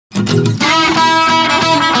All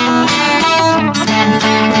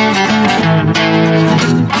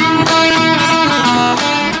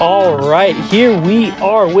right, here we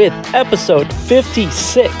are with episode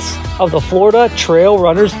 56 of the Florida Trail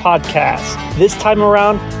Runners Podcast. This time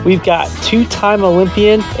around, we've got two-time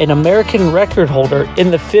Olympian and American record holder in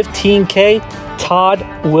the 15K, Todd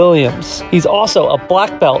Williams. He's also a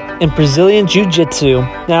black belt in Brazilian Jiu-Jitsu.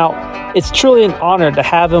 Now, it's truly an honor to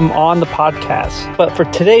have him on the podcast. But for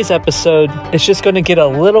today's episode, it's just going to get a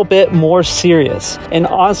little bit more serious. And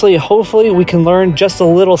honestly, hopefully we can learn just a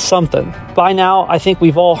little something. By now, I think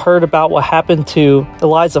we've all heard about what happened to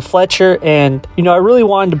Eliza Fletcher. And, I really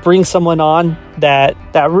wanted to bring someone on that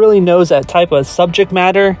really knows that type of subject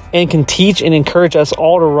matter and can teach and encourage us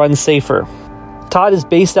all to run safer. Todd is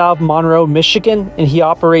based out of Monroe, Michigan, and he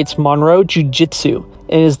operates Monroe Jiu-Jitsu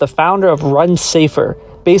and is the founder of Run Safer.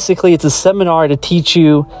 Basically, it's a seminar to teach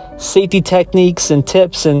you safety techniques and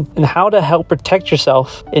tips and how to help protect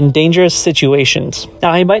yourself in dangerous situations.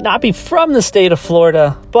 Now, he might not be from the state of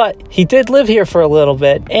Florida, but he did live here for a little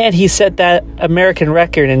bit, and he set that American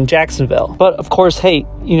record in Jacksonville. But of course, hey,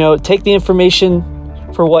 take the information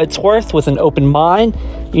for what it's worth with an open mind.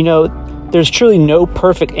 There's truly no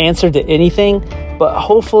perfect answer to anything, but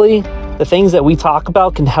hopefully the things that we talk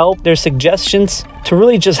about can help. There's suggestions to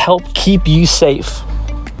really just help keep you safe.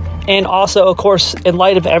 And also, of course, in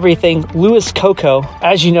light of everything, Luiz Coco,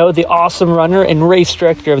 as you know, the awesome runner and race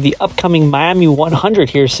director of the upcoming Miami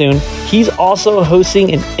 100 here soon, he's also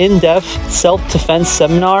hosting an in-depth self-defense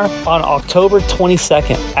seminar on October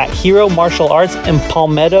 22nd at Hero Martial Arts in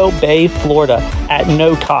Palmetto Bay, Florida at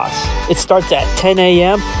no cost. It starts at 10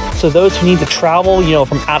 a.m., so those who need to travel,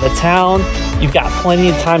 from out of town, you've got plenty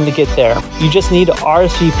of time to get there. You just need to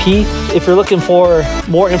RSVP. If you're looking for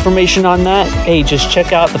more information on that, hey, just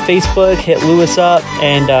check out the Facebook, hit Luiz up,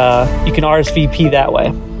 and you can RSVP that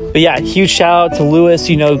way. But yeah, huge shout out to Luiz,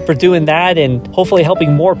 for doing that and hopefully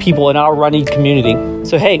helping more people in our running community.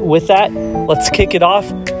 So hey, with that, let's kick it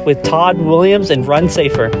off with Todd Williams and Run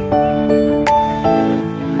Safer.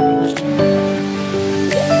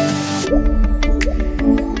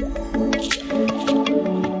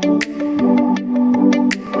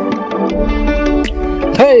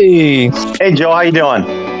 Hey. Hey, Joe. How you doing?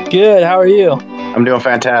 Good. How are you? I'm doing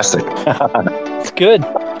fantastic. It's good.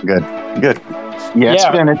 Good. Yeah, it's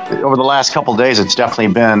been over the last couple of days. It's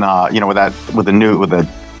definitely been, with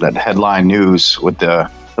that headline news with the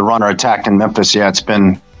runner attacked in Memphis. Yeah, it's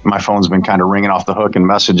been. My phone's been kind of ringing off the hook and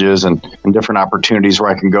messages and different opportunities where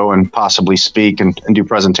I can go and possibly speak and do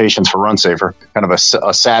presentations for Run Safer. Kind of a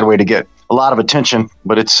sad way to get a lot of attention,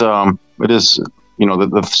 but it is.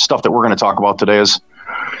 The stuff that we're going to talk about today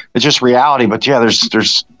it's just reality. But yeah, there's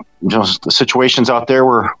the situations out there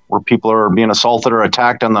where people are being assaulted or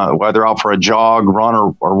attacked whether out for a jog, run,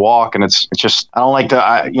 or walk. And it's just, I don't like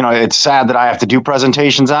to, it's sad that I have to do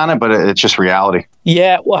presentations on it, but it's just reality.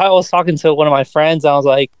 Yeah. Well, I was talking to one of my friends. I was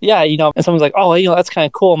like, yeah, and someone's like, oh, that's kind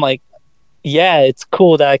of cool. I'm like, yeah, it's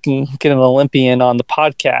cool that I can get an Olympian on the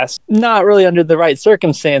podcast. Not really under the right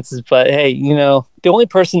circumstances, but hey, the only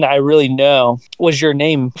person that I really know was your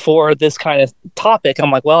name for this kind of topic. I'm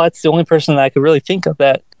like, well, that's the only person that I could really think of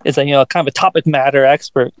that is a, kind of a topic matter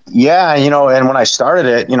expert. Yeah. And when I started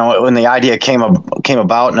it, when the idea came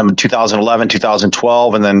about in 2011,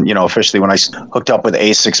 2012, and then, officially when I hooked up with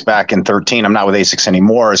ASICS back in 2013, I'm not with ASICS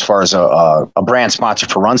anymore as far as a brand sponsor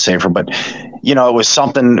for Run Safer, but it was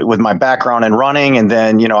something with my background in running. And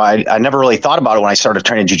then, I never really thought about it when I started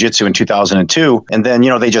training jiu-jitsu in 2002. And then,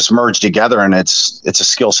 they just merged together, and it's a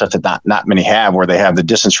skill set that not many have, where they have the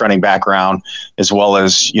distance running background as well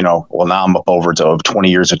as, now I'm up over to 20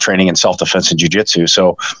 years of training in self-defense and jiu-jitsu.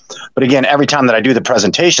 So, but again, every time that I do the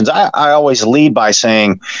presentations, I always lead by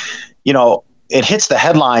saying, it hits the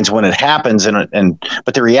headlines when it happens.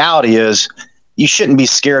 But the reality is you shouldn't be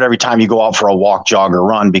scared every time you go out for a walk, jog, or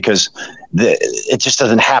run, because it just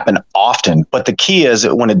doesn't happen often. But the key is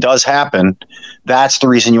that when it does happen, that's the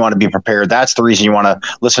reason you want to be prepared. That's the reason you want to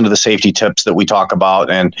listen to the safety tips that we talk about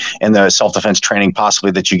and the self-defense training possibly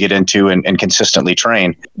that you get into and consistently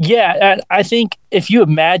train. Yeah, I think if you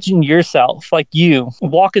imagine yourself, like you,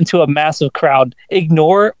 walk into a massive crowd,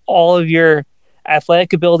 ignore all of your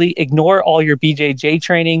athletic ability, ignore all your BJJ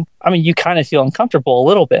training. I mean, you kind of feel uncomfortable a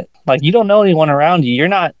little bit. Like, you don't know anyone around you. You're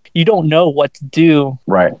not you don't know what to do.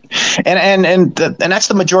 Right. And that's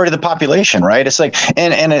the majority of the population, right? It's like,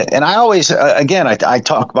 and I always, again, I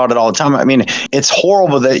talk about it all the time. I mean, it's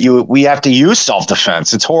horrible that we have to use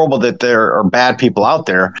self-defense. It's horrible that there are bad people out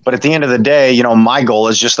there. But at the end of the day, you know, my goal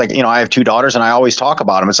is just like, you know, I have 2 daughters and I always talk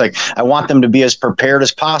about them. It's like, I want them to be as prepared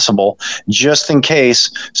as possible, just in case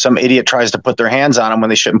some idiot tries to put their hands on them when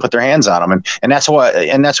they shouldn't put their hands on them. And that's the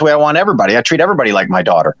way I want everybody. I treat everybody like my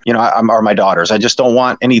daughter, you know, or my daughters. I just don't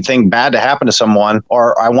want anything bad to happen to someone,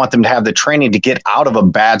 or I want them to have the training to get out of a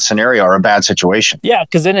bad scenario or a bad situation. Yeah,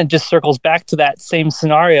 because then it just circles back to that same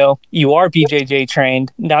scenario. You are BJJ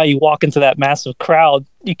trained. Now you walk into that massive crowd.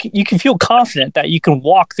 You can feel confident that you can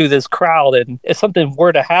walk through this crowd, and if something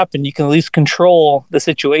were to happen, you can at least control the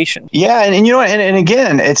situation. Yeah, and you know, and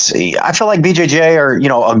again, I feel like BJJ, or you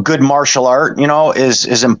know, a good martial art, you know,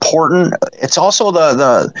 is important. It's also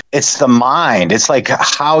it's the mind. It's like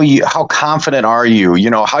how confident are you?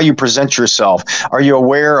 You know, how you present yourself. Are you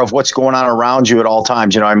aware of what's going on around you at all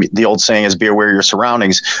times? You know, I mean, the old saying is be aware of your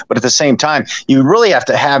surroundings, but at the same time, you really have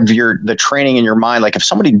to have the training in your mind. Like if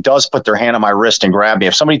somebody does put their hand on my wrist and grab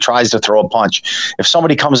me, if somebody tries to throw a punch, if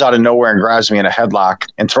somebody comes out of nowhere and grabs me in a headlock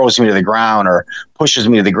and throws me to the ground or pushes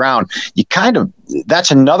me to the ground,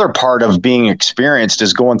 that's another part of being experienced,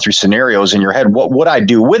 is going through scenarios in your head. What would I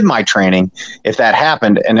do with my training if that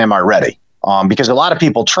happened, and am I ready? Because a lot of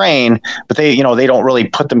people train, but they don't really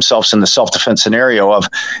put themselves in the self-defense scenario of,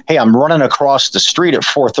 hey, I'm running across the street at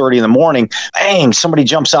 4:30 in the morning. Bang, somebody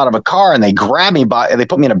jumps out of a car and they grab me they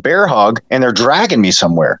put me in a bear hug and they're dragging me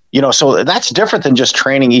somewhere. You know, so that's different than just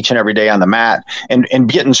training each and every day on the mat and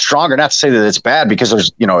getting stronger. Not to say that it's bad, because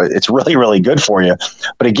it's really, really good for you.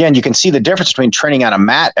 But again, you can see the difference between training on a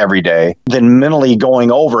mat every day than mentally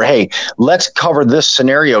going over, hey, let's cover this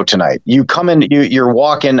scenario tonight. You come in, you're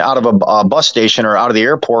walking out of a bus station or out of the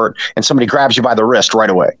airport and somebody grabs you by the wrist right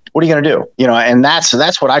away. What are you going to do? You know, and that's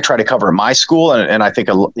what I try to cover at my school. And I think,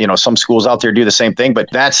 you know, some schools out there do the same thing, but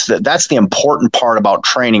that's the important part about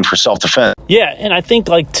training for self-defense. Yeah. And I think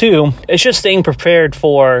like too, it's just staying prepared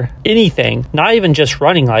for anything, not even just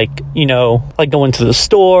running, like, you know, like going to the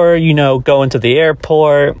store, you know, going to the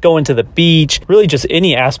airport, going to the beach, really just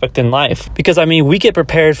any aspect in life. Because I mean, we get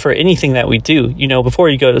prepared for anything that we do. You know, before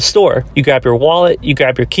you go to the store, you grab your wallet, you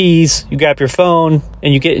grab your keys, you grab your phone,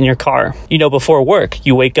 and you get in your car. You know, before work,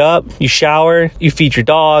 you wake up, you shower, you feed your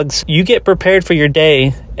dogs, you get prepared for your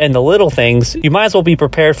day. And the little things, you might as well be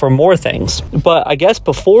prepared for more things. But I guess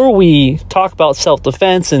before we talk about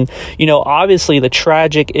self-defense and, you know, obviously the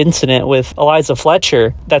tragic incident with Eliza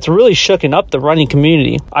Fletcher that's really shooken up the running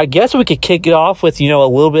community, I guess we could kick it off with, you know, a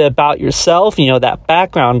little bit about yourself, you know, that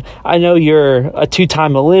background. I know you're a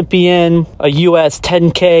 2-time Olympian, a U.S.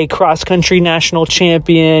 10K cross-country national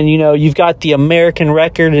champion. You know, you've got the American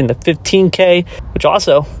record in the 15K, which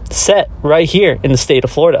also set right here in the state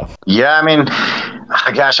of Florida. Yeah, I mean,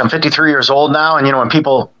 gosh, I'm 53 years old now. And, you know, when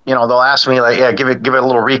people, you know, they'll ask me like, yeah, give it a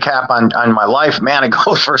little recap on my life, man, it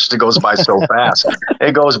goes by so fast.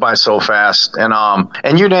 It goes by so fast.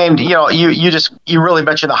 And you named, you know, you really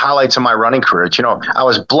mentioned the highlights of my running career. You know, I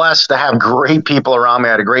was blessed to have great people around me.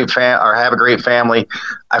 I had have a great family.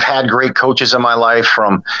 I've had great coaches in my life,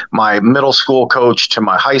 from my middle school coach to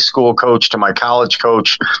my high school coach to my college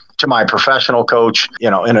coach to my professional coach. You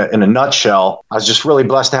know, in a nutshell, I was just really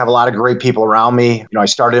blessed to have a lot of great people around me. You know, I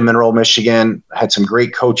started in Monroe, Michigan, had some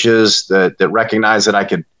great coaches that recognized that I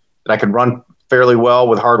could run fairly well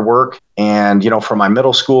with hard work. And, you know, from my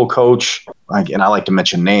middle school coach, and I like to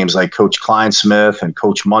mention names like Coach Klein Smith and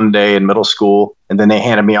Coach Monday in middle school. And then they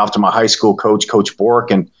handed me off to my high school coach, Coach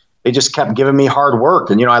Bork, and they just kept giving me hard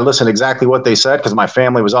work. And, you know, I listened exactly what they said, because my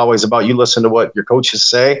family was always about, you listen to what your coaches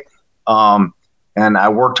say. And I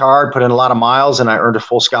worked hard, put in a lot of miles, and I earned a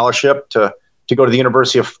full scholarship to go to the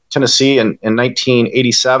University of Tennessee in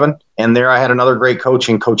 1987. And there I had another great coach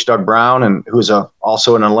in Coach Doug Brown, and who's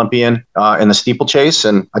also an Olympian in the steeplechase.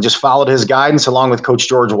 And I just followed his guidance along with Coach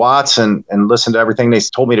George Watts and listened to everything they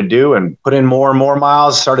told me to do, and put in more and more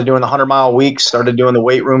miles, started doing the 100-mile weeks, started doing the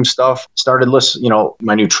weight room stuff, started listening, you know,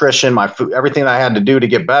 my nutrition, my food, everything that I had to do to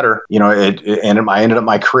get better. You know, I ended up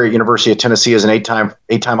my career at University of Tennessee as an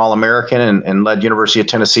eight-time All-American and led University of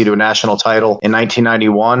Tennessee to a national title in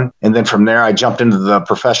 1991. And then from there, I jumped into the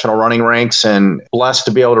professional running ranks, and blessed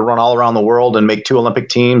to be able to run all around the world and make 2 Olympic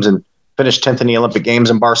teams and finished 10th in the Olympic Games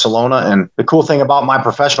in Barcelona. And the cool thing about my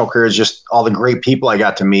professional career is just all the great people I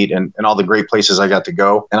got to meet and all the great places I got to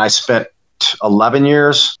go. And I spent about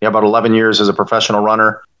 11 years as a professional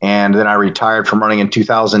runner. And then I retired from running in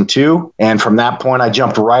 2002. And from that point, I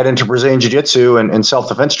jumped right into Brazilian Jiu-Jitsu and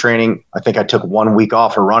self-defense training. I think I took 1 week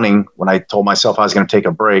off of running when I told myself I was going to take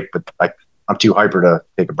a break, but I'm too hyper to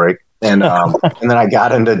take a break. And and then I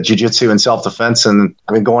got into jiu-jitsu and self-defense, and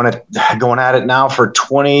I've been going at it now for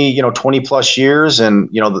 20 plus years. And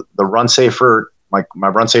the Run Safer, my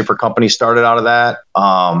Run Safer company started out of that.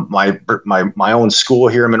 My own school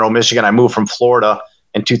here in Monroe, Michigan. I moved from Florida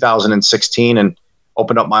in 2016 and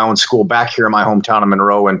opened up my own school back here in my hometown of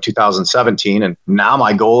Monroe in 2017. And now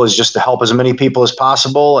my goal is just to help as many people as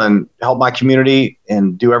possible and help my community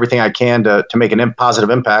and do everything I can to make a positive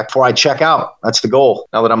impact before I check out. That's the goal.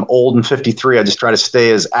 Now that I'm old and 53, I just try to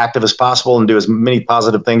stay as active as possible and do as many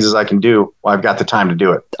positive things as I can do while I've got the time to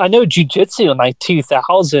do it. I know jiu-jitsu in like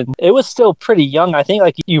 2000, it was still pretty young. I think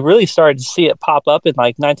like you really started to see it pop up in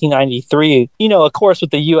like 1993, of course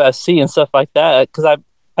with the UFC and stuff like that. Because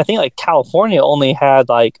I think like California only had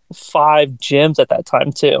like 5 gyms at that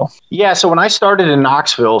time too. Yeah. So when I started in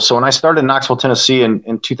Knoxville, Tennessee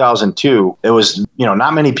in 2002, it was,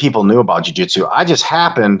 not many people knew about jiu-jitsu. I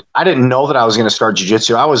didn't know that I was going to start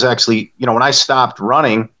jiu-jitsu. I was actually, when I stopped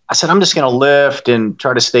running, I said, I'm just going to lift and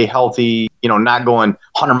try to stay healthy, not going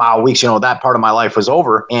 100-mile weeks. That part of my life was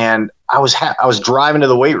over. And I was driving to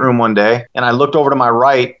the weight room one day and I looked over to my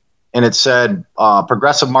right and it said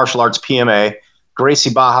Progressive Martial Arts PMA, Gracie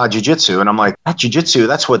Jiu-Jitsu. And I'm like, that jiu-jitsu,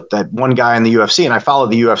 that's what that one guy in the UFC. And I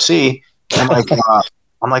followed the UFC. And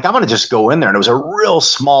I'm going to just go in there. And it was a real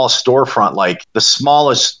small storefront, like the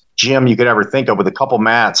smallest gym you could ever think of with a couple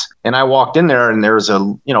mats. And I walked in there and there was a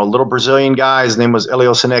little Brazilian guy. His name was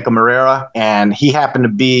Helio Moreira. And he happened to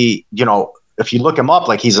be, if you look him up,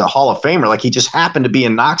 like he's a Hall of Famer, like he just happened to be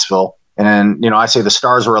in Knoxville. And, I say the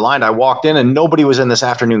stars were aligned. I walked in and nobody was in this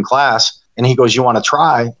afternoon class. And he goes, you want to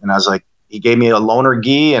try? And I was like, he gave me a loaner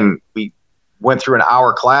gi and we went through an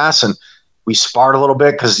hour class and we sparred a little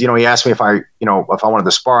bit because, he asked me if I wanted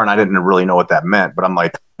to spar and I didn't really know what that meant. But I'm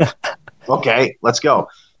like, okay, let's go.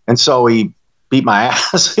 And so he beat my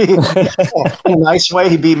ass in a nice way.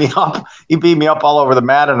 He beat me up. He beat me up all over the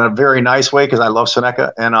mat in a very nice way because I love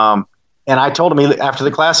Soneca. And I told him after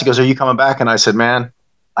the class, he goes, are you coming back? And I said,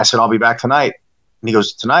 I'll be back tonight. And he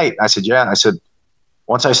goes, tonight? I said, yeah. I said,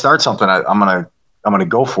 once I start something, I'm going to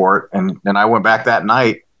go for it. And then I went back that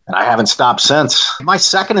night and I haven't stopped since. My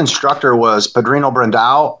second instructor was Padrino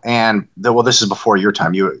Brandao. And this is before your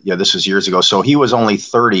time. This was years ago. So he was only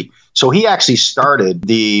 30. So he actually started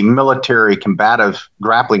the military combative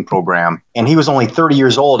grappling program and he was only 30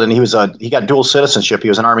 years old and he got dual citizenship. He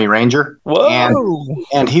was an Army Ranger. Whoa.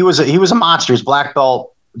 And he was a monster. He was black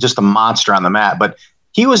belt, just a monster on the mat. But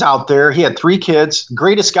he was out there. He had 3 kids,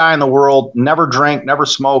 greatest guy in the world, never drank, never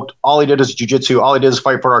smoked. All he did is jiu-jitsu. All he did is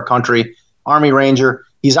fight for our country. Army Ranger.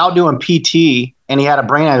 He's out doing PT, and he had a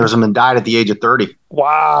brain aneurysm and died at the age of 30.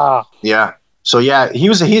 Wow. Yeah. So, yeah,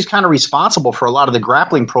 he's kind of responsible for a lot of the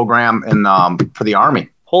grappling program for the Army.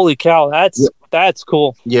 Holy cow. That's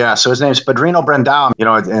cool. Yeah. So his name's Padrino Brandao.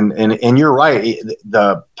 And you're right.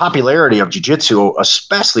 The popularity of jiu-jitsu,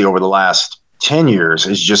 especially over the last 10 years,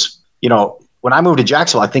 is just, when I moved to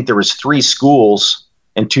Jacksonville, I think there was 3 schools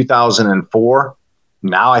in 2004.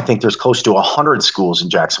 Now I think there's close to 100 schools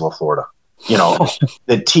in Jacksonville, Florida,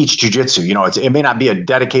 that teach jiu-jitsu. It may not be a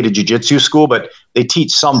dedicated jiu-jitsu school, but they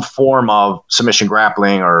teach some form of submission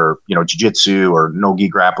grappling or, jiu-jitsu or no-gi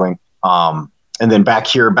grappling. And then back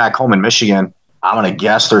home in Michigan, I'm going to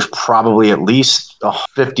guess there's probably at least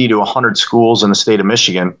 50 to 100 schools in the state of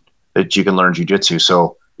Michigan that you can learn jiu-jitsu.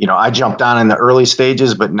 So, I jumped on in the early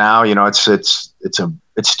stages, but now, it's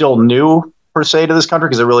still new per se to this country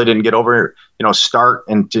because it really didn't get over, start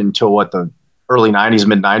until the early 90s,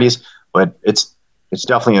 mid 90s. But it's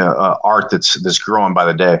definitely a art that's growing by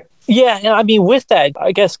the day. Yeah. And I mean, with that,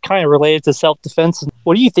 I guess kind of related to self-defense,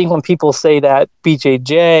 what do you think when people say that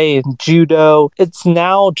BJJ and judo, it's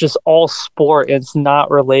now just all sport and it's not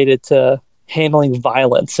related to handling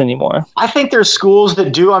violence anymore? I think there's schools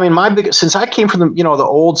that do. I mean, since I came from the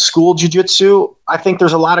old school jiu-jitsu, I think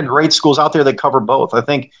there's a lot of great schools out there that cover both. I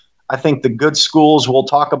think the good schools will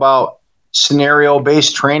talk about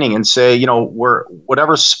scenario-based training and say,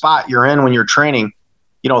 whatever spot you're in when you're training,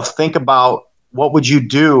 think about what would you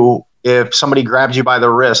do if somebody grabbed you by the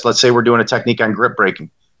wrist. Let's say we're doing a technique on grip breaking.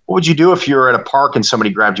 What would you do if you're at a park and somebody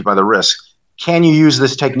grabbed you by the wrist? Can you use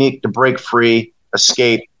this technique to break free,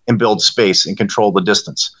 escape, and build space and control the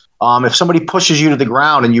distance? If somebody pushes you to the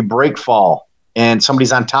ground and you break fall and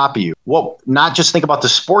somebody's on top of you, not just think about the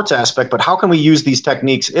sports aspect, but how can we use these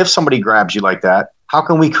techniques if somebody grabs you like that? How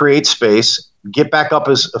can we create space, get back up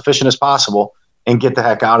as efficient as possible, and get the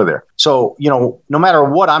heck out of there? So, no matter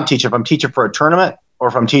what I'm teaching, if I'm teaching for a tournament or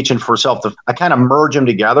if I'm teaching for I kind of merge them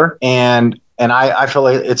together, and I feel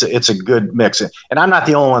like it's a good mix. And I'm not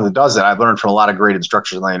the only one that does that. I've learned from a lot of great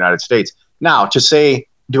instructors in the United States. Now, to say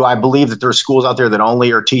Do I believe that there's schools out there that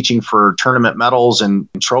only are teaching for tournament medals and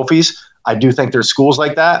trophies? I do think there's schools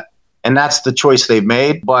like that, and that's the choice they've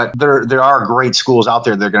made. But there are great schools out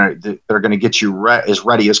there that are gonna get you as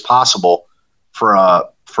ready as possible for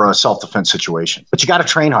a self-defense situation. But you got to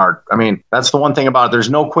train hard. I mean, that's the one thing about it. There's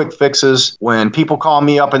no quick fixes. When people call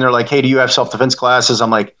me up and they're like, "Hey, do you have self-defense classes?" I'm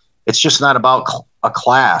like, it's just not about a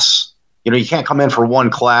class. You know, you can't come in for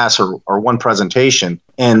one class or one presentation,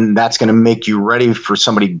 and that's going to make you ready for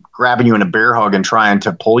somebody grabbing you in a bear hug and trying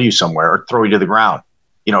to pull you somewhere or throw you to the ground.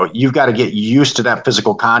 You know, you've got to get used to that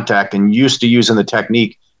physical contact and used to using the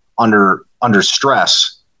technique under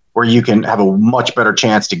stress, where you can have a much better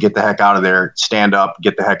chance to get the heck out of there, stand up,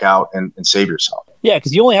 get the heck out, and save yourself. Yeah,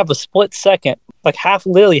 because you only have a split second, like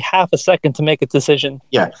literally half a second to make a decision.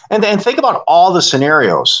 Yeah, and think about all the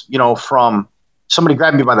scenarios, you know, from somebody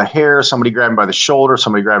grabbing you by the hair, somebody grabbing by the shoulder,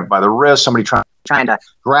 somebody grabbing by the wrist, somebody trying to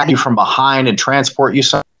grab you from behind and transport you,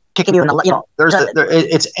 kicking you in the, you know,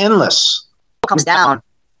 it's endless. It comes down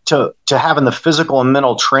to having the physical and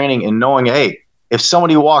mental training and knowing, hey, if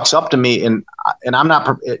somebody walks up to me and I'm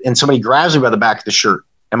not, and somebody grabs me by the back of the shirt,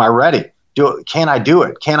 am I ready? Can I do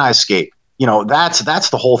it? Can I escape? You know, that's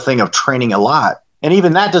the whole thing of training a lot. And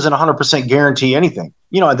even that doesn't 100% guarantee anything.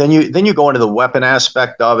 You know, then you go into the weapon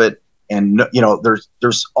aspect of it. And, you know,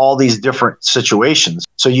 there's all these different situations.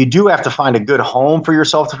 So you do have to find a good home for your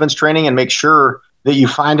self-defense training and make sure that you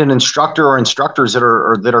find an instructor or instructors that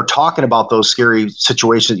are talking about those scary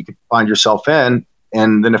situations you could find yourself in.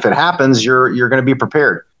 And then if it happens, you're going to be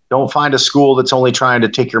prepared. Don't find a school that's only trying to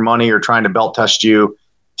take your money or trying to belt test you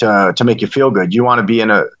to make you feel good. You want to be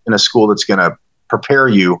in a school that's going to prepare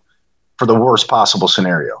you for the worst possible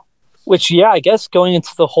scenario. Which, yeah, I guess going into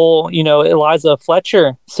the whole, you know, Eliza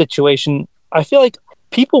Fletcher situation, I feel like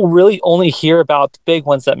people really only hear about the big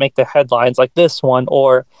ones that make the headlines, like this one,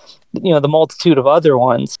 or, you know, the multitude of other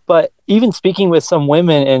ones. But even speaking with some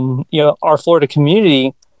women in, you know, our Florida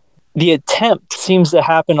community, the attempt seems to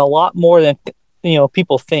happen a lot more than, you know,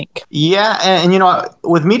 people think. Yeah, and you know,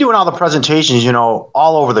 with me doing all the presentations, you know,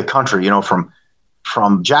 all over the country, you know, from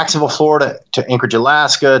Jacksonville, Florida to Anchorage,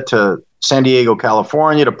 Alaska to San Diego,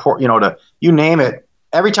 California to Port, you know, to you name it.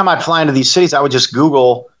 Every time I'd fly into these cities, I would just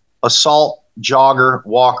Google assault, jogger,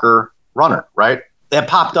 walker, runner, right? That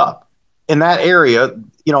popped up in that area.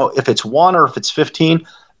 You know, if it's 1 or if it's 15,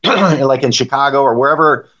 like in Chicago or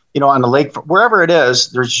wherever, you know, on the lake, wherever it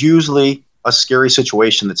is, there's usually a scary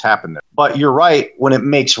situation that's happened there. But you're right. When it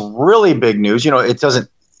makes really big news, you know, it doesn't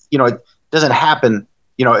happen.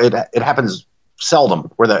 You know, it happens seldom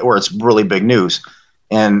where it's really big news.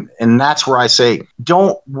 And that's where I say,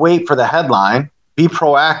 don't wait for the headline, be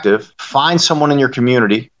proactive, find someone in your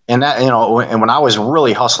community. And that, you know, and when I was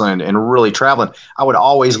really hustling and really traveling, I would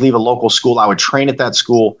always leave a local school. I would train at that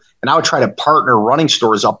school, and I would try to partner running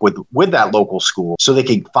stores up with that local school so they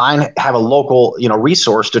could have a local, you know,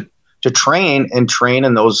 resource to train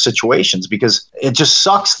in those situations, because it just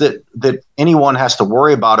sucks that anyone has to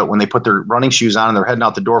worry about it when they put their running shoes on and they're heading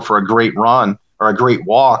out the door for a great run or a great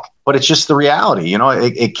walk. But it's just the reality. You know,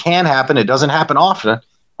 it can happen. It doesn't happen often.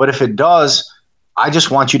 But if it does, I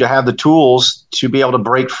just want you to have the tools to be able to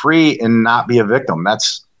break free and not be a victim.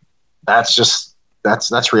 That's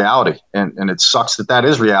reality. And it sucks that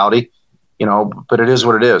is reality, you know, but it is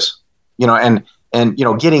what it is, you know, and, you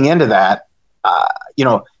know, getting into that, you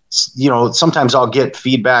know, sometimes I'll get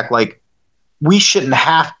feedback like, we shouldn't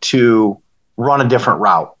have to run a different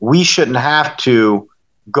route. We shouldn't have to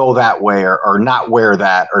go that way or not wear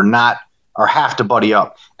that or have to buddy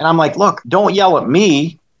up. And I'm like, look, don't yell at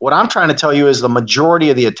me. What I'm trying to tell you is the majority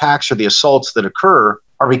of the attacks or the assaults that occur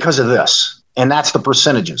are because of this. And that's the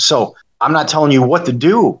percentages. So I'm not telling you what to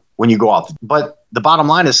do when you go out. But the bottom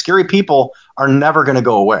line is scary people are never going to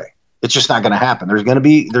go away. It's just not going to happen. There's going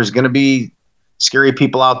to be scary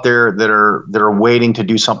people out there that are waiting to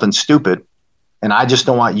do something stupid. And I just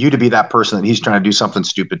don't want you to be that person that he's trying to do something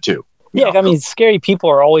stupid too. Yeah, I mean, scary people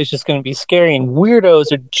are always just going to be scary, and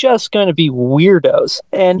weirdos are just going to be weirdos.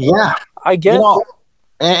 And yeah, I guess. You know,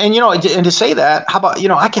 and you know, and to say that, how about, you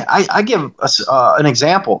know, I give an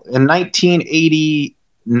example. In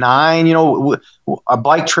 1989, you know, a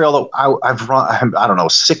bike trail that I've run, I don't know,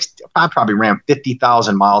 I probably ran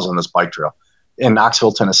 50,000 miles on this bike trail in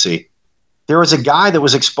Knoxville, Tennessee. There was a guy that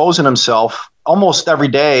was exposing himself almost every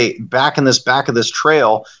day back of this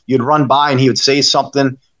trail. You'd run by and he would say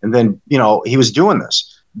something, and then, you know, he was doing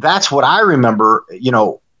this. That's what I remember, you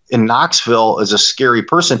know, in Knoxville as a scary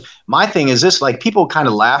person. My thing is this, like, people kind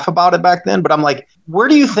of laugh about it back then, but I'm like, where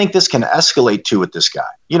do you think this can escalate to with this guy?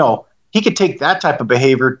 You know, he could take that type of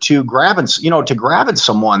behavior to grabbing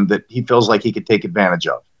someone that he feels like he could take advantage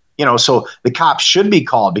of. So the cops should be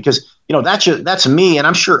called because, that's me. And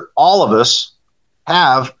I'm sure all of us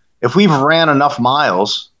have, if we've ran enough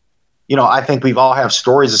miles, I think we've all have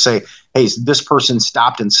stories to say, hey, this person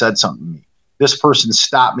stopped and said something to me. This person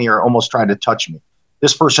stopped me or almost tried to touch me.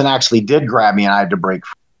 This person actually did grab me and I had to break.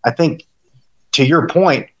 I think, to your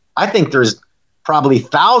point, I think there's probably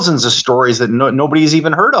thousands of stories that nobody's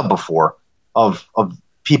even heard of before of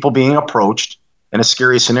people being approached in a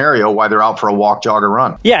scary scenario while they're out for a walk, jog, or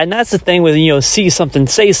run. Yeah, and that's the thing with, see something,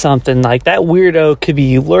 say something. Like, that weirdo could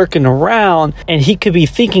be lurking around and he could be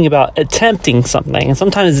thinking about attempting something. And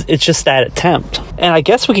sometimes it's just that attempt. And I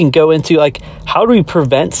guess we can go into, like, how do we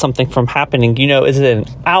prevent something from happening? Is it an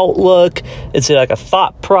outlook? Is it like a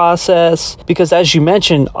thought process? Because as you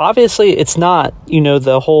mentioned, obviously it's not,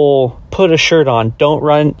 the whole put a shirt on, don't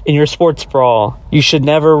run in your sports bra, you should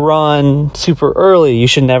never run super early, you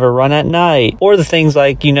should never run at night, or the things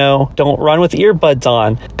like, don't run with earbuds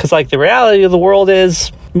on. Because like the reality of the world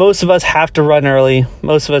is most of us have to run early.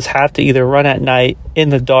 Most of us have to either run at night, in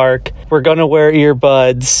the dark. We're going to wear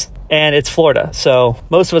earbuds, and it's Florida. So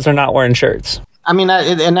most of us are not wearing shirts. I mean,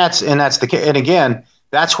 and that's the case. And again,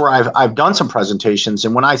 that's where I've done some presentations.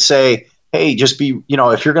 And when I say, hey, just be,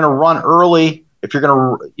 if you're going to run early, if you're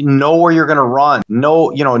going to know where you're going to run,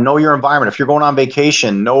 know your environment. If you're going on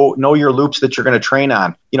vacation, know your loops that you're going to train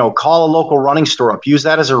on. Call a local running store up. Use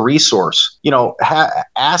that as a resource.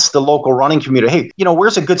 Ask the local running community, hey,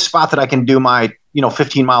 where's a good spot that I can do my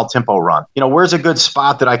 15-mile tempo run? Where's a good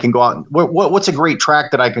spot that I can go out? What's a great track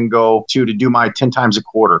that I can go to do my 10 times a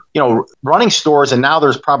quarter? Running stores, and now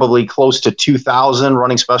there's probably close to 2,000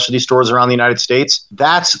 running specialty stores around the United States.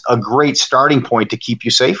 That's a great starting point to keep you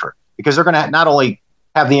safer. Because they're going to not only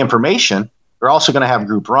have the information, they're also going to have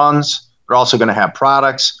group runs. They're also going to have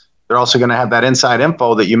products. They're also going to have that inside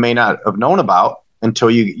info that you may not have known about until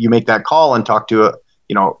you make that call and talk to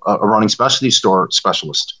a running specialty store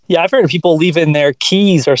specialist. Yeah, I've heard of people leaving their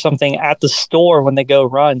keys or something at the store when they go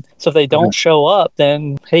run. So if they don't show up,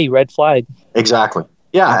 then hey, red flag. Exactly.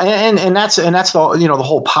 Yeah, and that's the the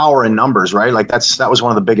whole power in numbers, right? Like that was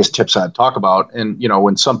one of the biggest tips I'd talk about. And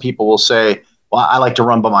when some people will say, well, I like to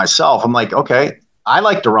run by myself. I'm like, okay, I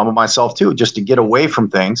like to run by myself too, just to get away from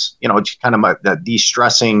things. It's kind of that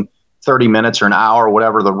de-stressing 30 minutes or an hour,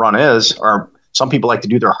 whatever the run is. Or some people like to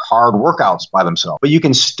do their hard workouts by themselves. But you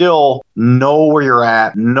can still know where you're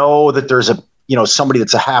at, know that there's somebody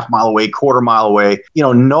that's a half mile away, quarter mile away.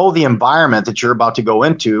 Know the environment that you're about to go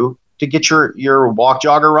into to get your walk,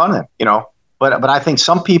 jog, or run in. But I think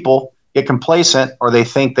some people get complacent, or they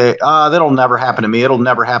think that that'll never happen to me. It'll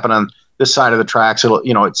never happen on this side of the tracks.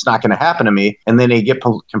 It's not going to happen to me. And then they get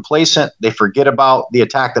complacent. They forget about the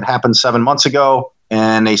attack that happened 7 months ago,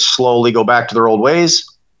 and they slowly go back to their old ways.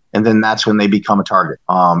 And then that's when they become a target.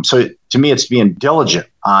 So to me, it's being diligent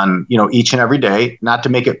on, each and every day, not to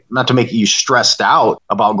make you stressed out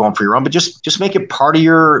about going for your run, but just make it part of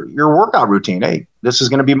your workout routine. Hey, this is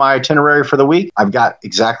going to be my itinerary for the week. I've got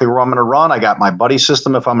exactly where I'm going to run. I got my buddy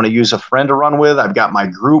system if I'm going to use a friend to run with. I've got my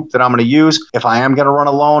group that I'm going to use. If I am going to run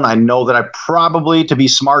alone, I know that I probably, to be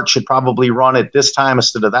smart, should probably run at this time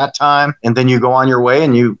instead of that time. And then you go on your way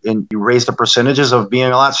and you raise the percentages of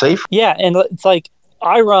being a lot safer. Yeah, and it's like,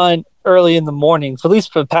 I run early in the morning, for at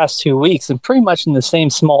least for the past 2 weeks, and pretty much in the same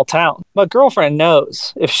small town. My girlfriend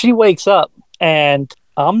knows if she wakes up and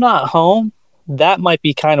I'm not home, that might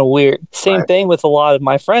be kind of weird. Same thing with a lot of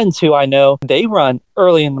my friends who I know, they run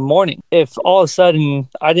early in the morning. If all of a sudden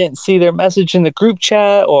I didn't see their message in the group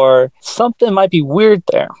chat, or something might be weird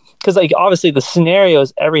there. Because obviously the scenario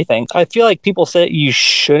is everything. I feel like people say you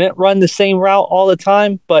shouldn't run the same route all the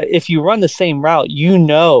time, but if you run the same route,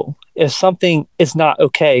 if something is not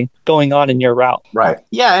okay going on in your route. Right.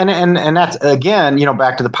 Yeah. And that's, again,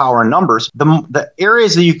 back to the power in numbers, the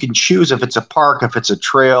areas that you can choose, if it's a park, if it's a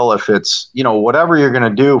trail, if it's, whatever you're going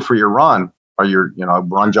to do for your run or your,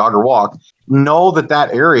 run, jog, or walk, know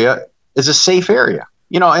that area is a safe area.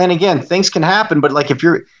 And again, things can happen, but like if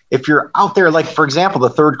you're out there, like for example, the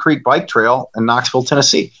Third Creek Bike Trail in Knoxville,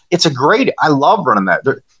 Tennessee, I love running that.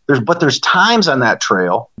 There's times on that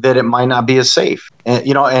trail that it might not be as safe. And,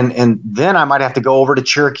 and then I might have to go over to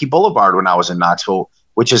Cherokee Boulevard when I was in Knoxville,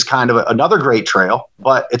 which is kind of another great trail,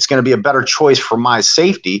 but it's going to be a better choice for my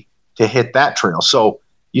safety to hit that trail. So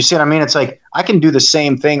you see what I mean? It's like, I can do the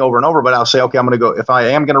same thing over and over, but I'll say, okay, I'm going to go, if I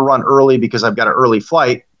am going to run early because I've got an early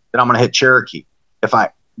flight, then I'm going to hit Cherokee.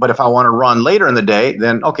 But if I want to run later in the day,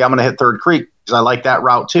 then okay, I'm going to hit Third Creek because I like that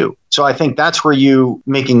route too. So I think that's where you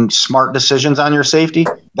making smart decisions on your safety.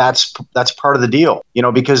 That's part of the deal,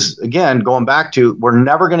 because again, going back to, we're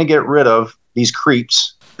never going to get rid of these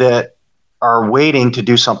creeps that are waiting to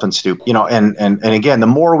do something stupid, and again, the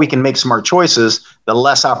more we can make smart choices, the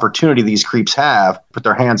less opportunity these creeps have to put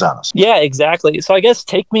their hands on us. Yeah, exactly. So I guess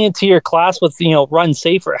take me into your class with, Run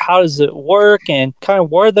Safer. How does it work? And kind of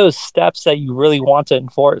what are those steps that you really want to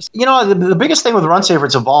enforce? The biggest thing with Run Safer,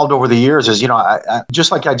 it's evolved over the years is, I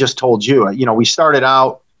just like I just told you, we started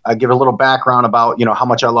out, I give a little background about, how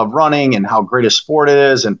much I love running and how great a sport it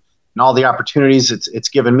is and all the opportunities it's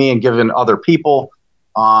given me and given other people.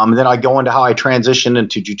 Then I go into how I transitioned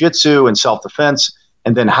into jiu-jitsu and self-defense,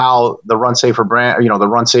 and then how the Run Safer brand,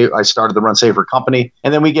 I started the Run Safer company,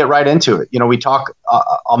 and then we get right into it. We talk,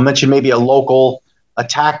 I'll mention maybe a local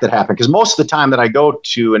attack that happened, because most of the time that I go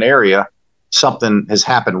to an area, something has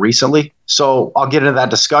happened recently. So I'll get into that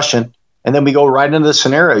discussion, and then we go right into the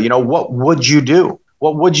scenario. What would you do?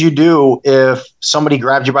 What would you do if somebody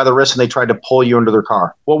grabbed you by the wrist and they tried to pull you into their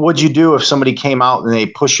car? What would you do if somebody came out and they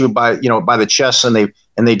push you by the chest and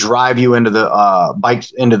they drive you into the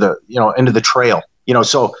bike, into the trail?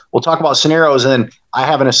 So we'll talk about scenarios, and then I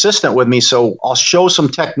have an assistant with me. So I'll show some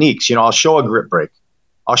techniques. I'll show a grip break.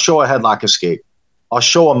 I'll show a headlock escape. I'll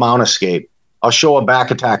show a mount escape. I'll show a back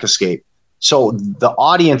attack escape. So the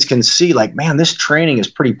audience can see, like, man, this training is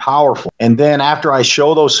pretty powerful. And then after I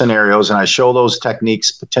show those scenarios and I show those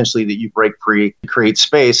techniques potentially that you break free, create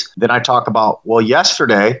space, then I talk about, well,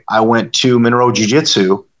 yesterday I went to Monroe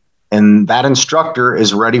Jiu-Jitsu, and that instructor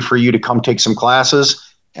is ready for you to come take some classes.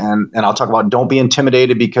 And I'll talk about, don't be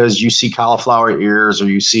intimidated because you see cauliflower ears or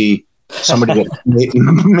you see somebody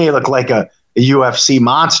that may look like a UFC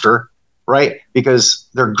monster, right? Because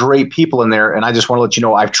they're great people in there. And I just want to let you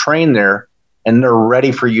know I've trained there, and they're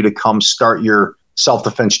ready for you to come start your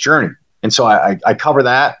self-defense journey. And so I cover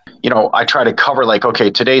that. I try to cover, like,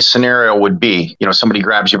 okay, today's scenario would be, somebody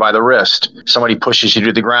grabs you by the wrist, somebody pushes you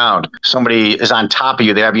to the ground, somebody is on top of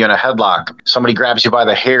you, they have you in a headlock, somebody grabs you by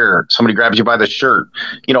the hair, somebody grabs you by the shirt.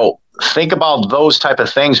 Think about those type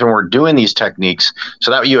of things when we're doing these techniques,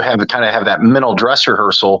 so that you have that mental dress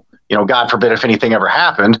rehearsal. God forbid if anything ever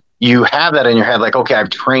happened, you have that in your head, like, okay, I've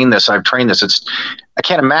trained this. I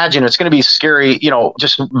can't imagine, it's going to be scary,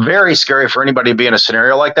 just very scary for anybody to be in a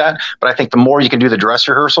scenario like that. But I think the more you can do the dress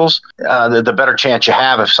rehearsals, the better chance you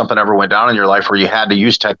have if something ever went down in your life where you had to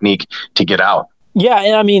use technique to get out. Yeah,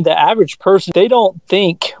 and I mean, the average person, they don't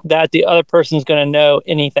think that the other person's going to know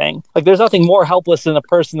anything. Like, there's nothing more helpless than a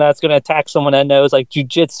person that's going to attack someone that knows, like,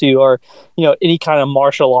 jiu-jitsu or, any kind of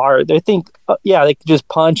martial art. They think, they can just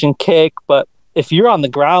punch and kick, but if you're on the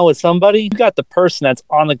ground with somebody, you got the person that's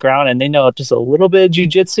on the ground and they know just a little bit of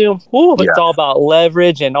jiu-jitsu. It's all about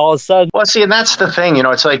leverage, and all of a sudden. Well, see, and that's the thing,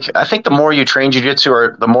 it's like, I think the more you train jiu-jitsu,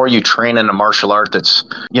 or the more you train in a martial art that's,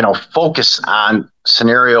 focused on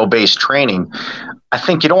scenario-based training, I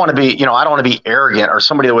think you don't want to be, I don't want to be arrogant, or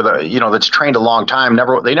somebody with that's trained a long time.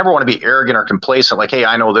 They never want to be arrogant or complacent, like, hey,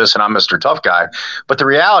 I know this and I'm Mr. Tough Guy. But the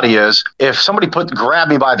reality is, if somebody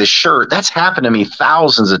grabbed me by the shirt, that's happened to me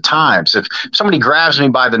thousands of times. If somebody grabs me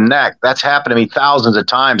by the neck, that's happened to me thousands of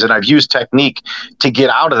times. And I've used technique to get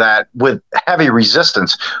out of that with heavy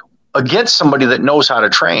resistance against somebody that knows how to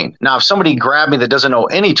train. Now, if somebody grabbed me that doesn't know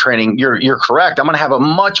any training, you're correct. I'm going to have a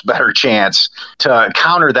much better chance to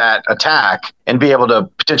counter that attack and be able to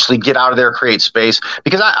potentially get out of there, create space.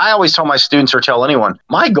 Because I always tell my students, or tell anyone,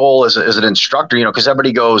 my goal as an instructor, because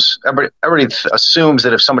everybody assumes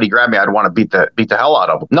that if somebody grabbed me, I'd want to beat the hell out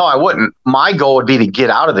of them. No, I wouldn't. My goal would be to get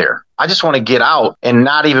out of there. I just want to get out and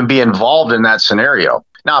not even be involved in that scenario.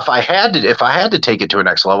 Now, if I had to take it to a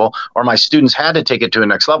next level, or my students had to take it to a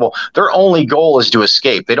next level, their only goal is to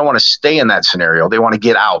escape. They don't want to stay in that scenario. They want to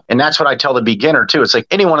get out. And that's what I tell the beginner too. It's like,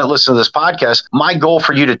 anyone that listens to this podcast, my goal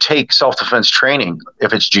for you to take self-defense training,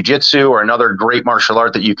 if it's jiu-jitsu or another great martial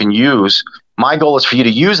art that you can use, my goal is for you to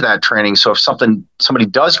use that training. So if somebody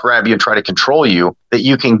does grab you and try to control you, that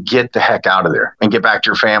you can get the heck out of there and get back to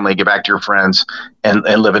your family, get back to your friends, and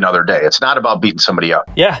live another day. It's not about beating somebody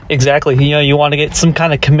up. Yeah, exactly. You want to get some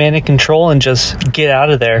kind of command and control and just get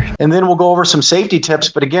out of there. And then we'll go over some safety tips.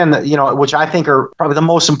 But again, which I think are probably the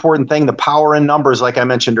most important thing, the power in numbers, like I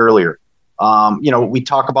mentioned earlier. We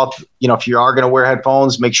talk about, if you are going to wear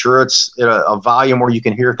headphones, make sure it's a volume where you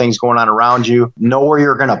can hear things going on around you. Know where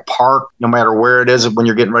you're going to park, no matter where it is, when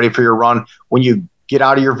you're getting ready for your run. When you get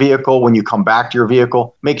out of your vehicle, when you come back to your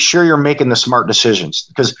vehicle, make sure you're making the smart decisions.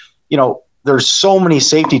 Because, there's so many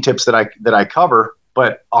safety tips that I cover,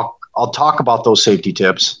 but I'll talk about those safety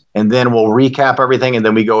tips, and then we'll recap everything, and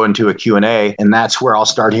then we go into a Q&A, and that's where I'll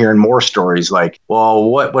start hearing more stories like, well,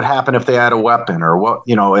 what would happen if they had a weapon, or what,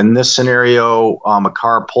 in this scenario, a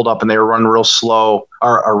car pulled up and they were running real slow,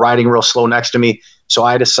 or riding real slow next to me. So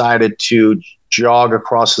I decided to jog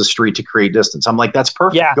across the street to create distance. I'm like, that's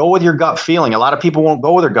perfect. Yeah. Go with your gut feeling. A lot of people won't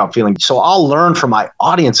go with their gut feeling. So I'll learn from my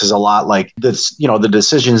audiences a lot, like this, the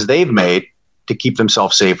decisions they've made to keep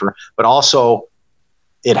themselves safer, but also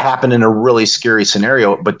it happened in a really scary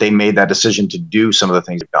scenario, but they made that decision to do some of the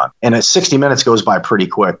things they've done. And 60 minutes goes by pretty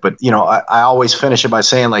quick, but I always finish it by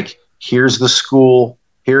saying, like, here's the school,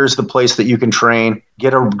 here's the place that you can train,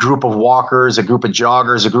 get a group of walkers, a group of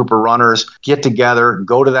joggers, a group of runners, get together,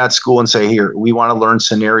 go to that school and say, here, we want to learn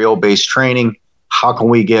scenario-based training. How can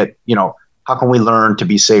we how can we learn to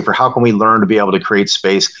be safer? How can we learn to be able to create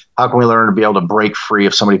space? How can we learn to be able to break free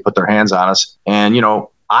if somebody put their hands on us? And,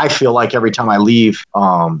 I feel like every time I leave,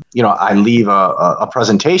 a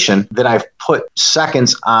presentation, that I've put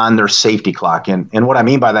seconds on their safety clock. And what I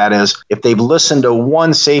mean by that is, if they've listened to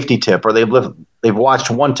one safety tip, or they've watched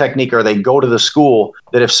one technique, or they go to the school,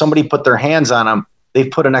 that if somebody put their hands on them, they've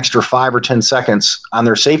put an extra 5 or 10 seconds on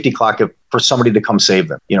their safety clock for somebody to come save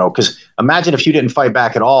them. Because imagine if you didn't fight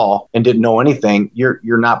back at all and didn't know anything, you're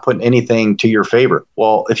not putting anything to your favor.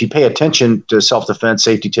 Well, if you pay attention to self-defense,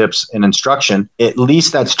 safety tips, and instruction, at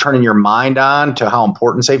least that's turning your mind on to how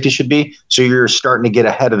important safety should be. So you're starting to get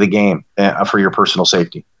ahead of the game for your personal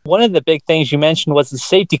safety. One of the big things you mentioned was the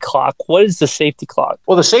safety clock. What is the safety clock?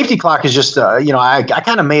 Well, the safety clock is just, I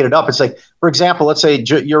kind of made it up. It's like, for example, let's say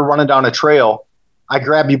you're running down a trail. I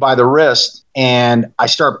grab you by the wrist and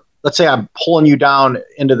let's say I'm pulling you down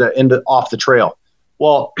off the trail.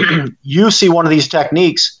 Well, you see one of these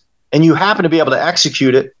techniques and you happen to be able to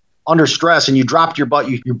execute it under stress, and you dropped your butt,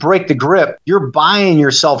 you break the grip. You're buying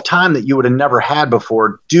yourself time that you would have never had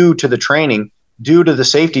before due to the training, due to the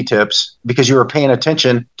safety tips, because you were paying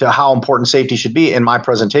attention to how important safety should be in my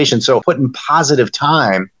presentation. So putting positive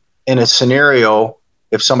time in a scenario,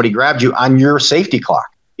 if somebody grabbed you, on your safety clock.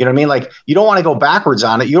 You know what I mean? Like, you don't want to go backwards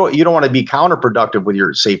on it. You don't want to be counterproductive with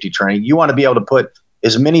your safety training. You want to be able to put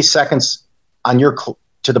as many seconds on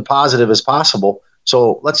to the positive as possible.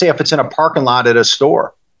 So let's say if it's in a parking lot at a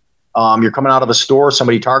store, you're coming out of a store,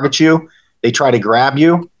 somebody targets you, they try to grab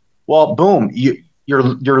you. Well, boom,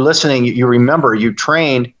 you're listening. You remember, you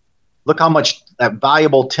trained. Look how much that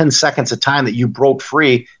valuable 10 seconds of time that you broke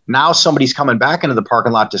free. Now somebody's coming back into the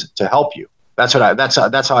parking lot to help you. That's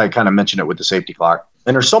how I kind of mentioned it with the safety clock.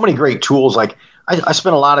 And there's so many great tools. Like I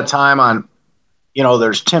spent a lot of time on,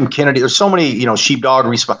 there's Tim Kennedy. There's so many, sheepdog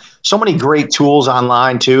response, so many great tools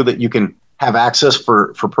online too, that you can have access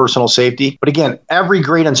for personal safety. But again, every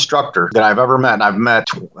great instructor that I've ever met, and I've met,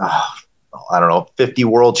 50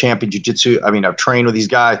 world champion jiu-jitsu. I mean, I've trained with these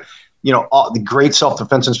guys, all the great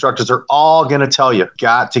self-defense instructors are all going to tell you,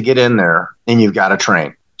 got to get in there and you've got to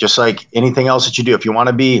train. Just like anything else that you do, if you want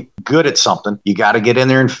to be good at something, you got to get in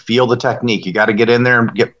there and feel the technique. You got to get in there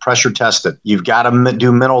and get pressure tested. You've got to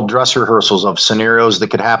do mental dress rehearsals of scenarios that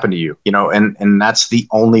could happen to you, and that's the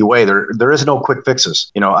only way. There is no quick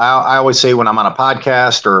fixes. I always say when I'm on a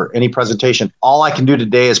podcast or any presentation, all I can do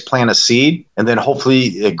today is plant a seed, and then hopefully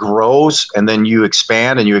it grows, and then you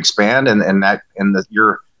expand and your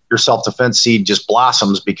self-defense seed just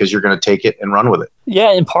blossoms because you're going to take it and run with it.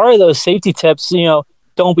 Yeah, and part of those safety tips,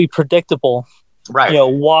 don't be predictable. Right.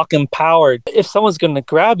 Walk empowered. If someone's going to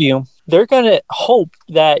grab you, they're going to hope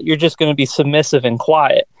that you're just going to be submissive and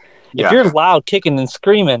quiet. Yeah. If you're loud, kicking and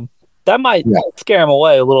screaming, that might scare them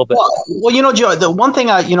away a little bit. Well, Joe, the one thing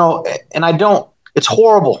it's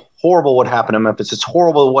horrible what happened in Memphis. It's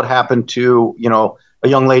horrible what happened to, a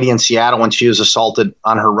young lady in Seattle when she was assaulted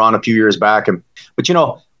on her run a few years back. But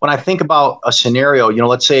when I think about a scenario,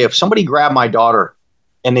 let's say if somebody grabbed my daughter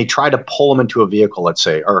and they try to pull them into a vehicle, let's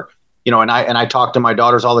say, or, and I talk to my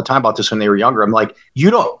daughters all the time about this when they were younger. I'm like,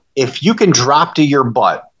 if you can drop to your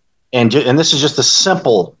butt, and this is just a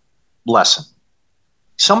simple lesson.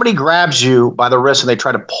 Somebody grabs you by the wrist and they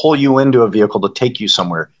try to pull you into a vehicle to take you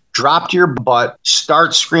somewhere. Drop to your butt,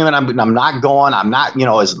 start screaming. I'm not going. I'm not,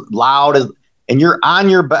 as loud as, and you're on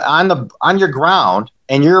your ground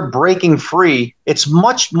and you're breaking free. It's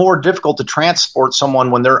much more difficult to transport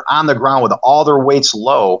someone when they're on the ground with all their weights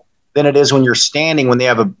low than it is when you're standing, when they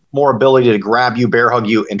have more ability to grab you, bear hug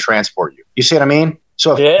you, and transport you. You see what I mean?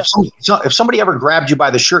 So if somebody ever grabbed you by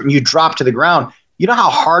the shirt and you drop to the ground, you know how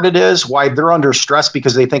hard it is, why they're under stress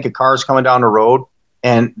because they think a car is coming down the road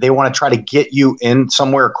and they want to try to get you in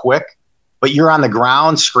somewhere quick, but you're on the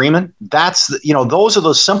ground screaming. That's those are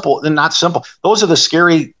the simple and not simple. Those are the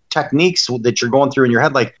scary techniques that you're going through in your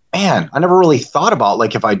head. Like, man, I never really thought about,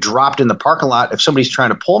 like, if I dropped in the parking lot, if somebody's trying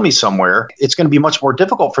to pull me somewhere, it's going to be much more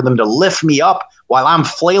difficult for them to lift me up while I'm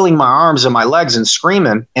flailing my arms and my legs and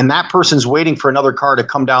screaming. And that person's waiting for another car to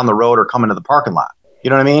come down the road or come into the parking lot. You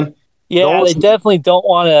know what I mean? Yeah, they definitely don't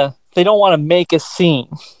want to make a scene.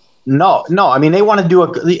 No. I mean, they want to do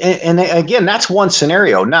and again, that's one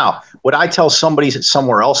scenario. Now, would I tell somebody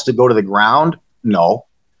somewhere else to go to the ground? No.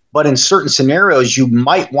 But in certain scenarios, you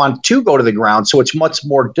might want to go to the ground. So it's much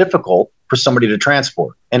more difficult for somebody to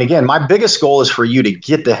transport. And again, my biggest goal is for you to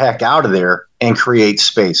get the heck out of there and create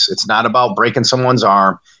space. It's not about breaking someone's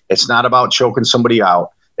arm. It's not about choking somebody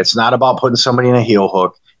out. It's not about putting somebody in a heel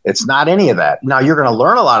hook. It's not any of that. Now, you're going to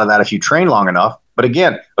learn a lot of that if you train long enough. But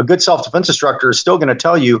again, a good self-defense instructor is still going to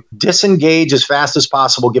tell you, disengage as fast as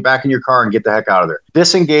possible, get back in your car and get the heck out of there.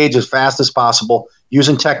 Disengage as fast as possible,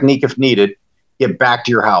 using technique if needed, get back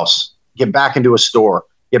to your house, get back into a store,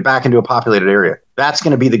 get back into a populated area. That's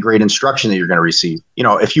going to be the great instruction that you're going to receive.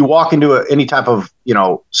 If you walk into any type of,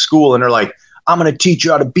 school and they're like, I'm going to teach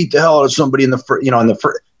you how to beat the hell out of somebody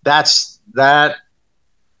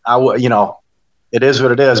it is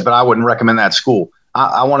what it is, but I wouldn't recommend that school.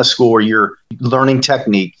 I want a school where you're learning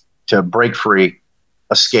technique to break free,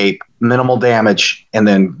 escape, minimal damage, and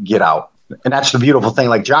then get out. And that's the beautiful thing.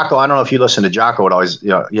 Like Jocko, I don't know if you listen to Jocko.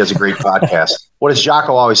 He has a great podcast. What does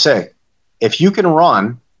Jocko always say? If you can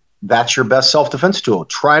run, that's your best self-defense tool.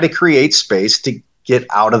 Try to create space to get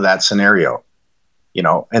out of that scenario.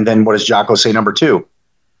 And then what does Jocko say? Number 2,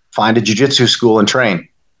 find a jiu-jitsu school and train.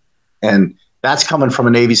 And that's coming from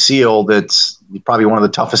a Navy SEAL that's probably one of the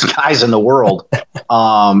toughest guys in the world.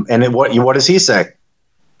 And what does he say?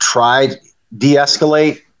 Try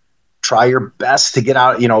de-escalate. Try your best to get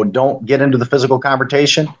out. Don't get into the physical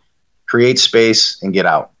confrontation. Create space and get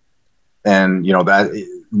out. And that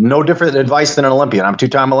no different advice than an Olympian. I'm a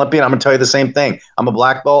 2-time Olympian. I'm going to tell you the same thing. I'm a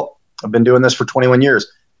black belt. I've been doing this for 21 years.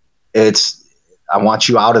 I want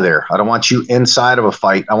you out of there. I don't want you inside of a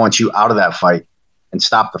fight. I want you out of that fight and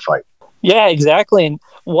stop the fight. Yeah, exactly. And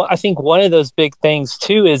I think one of those big things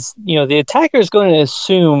too is, the attacker is going to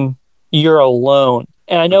assume you're alone.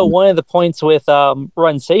 And I know one of the points with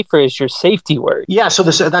Run Safer is your safety word. Yeah, so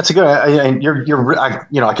that's a good.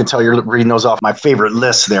 I can tell you're reading those off my favorite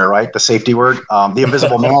lists there, right? The safety word, the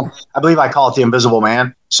invisible man. I believe I call it the invisible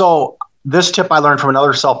man. So this tip I learned from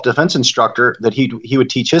another self-defense instructor that he would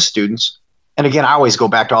teach his students. And again, I always go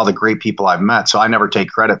back to all the great people I've met. So I never take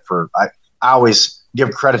credit for. I always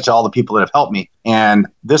give credit to all the people that have helped me. And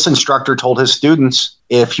this instructor told his students,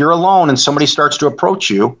 if you're alone and somebody starts to approach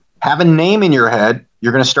you, have a name in your head.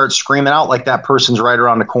 You're going to start screaming out like that person's right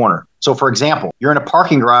around the corner. So for example, you're in a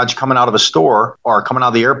parking garage coming out of a store or coming out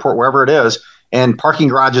of the airport, wherever it is. And parking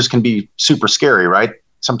garages can be super scary, right?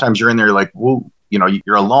 Sometimes you're in there, you're like, whoa,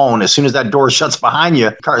 you're alone. As soon as that door shuts behind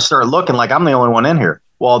you, cars start looking like I'm the only one in here.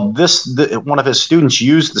 Well, one of his students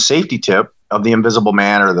used the safety tip of the invisible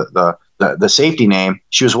man or the safety name.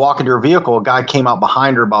 She was walking to her vehicle. A guy came out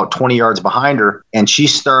behind her, about 20 yards behind her, and she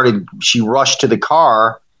rushed to the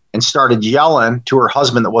car and started yelling to her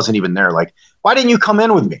husband that wasn't even there. Like, why didn't you come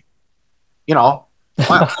in with me? You should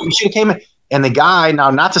have came in. And the guy,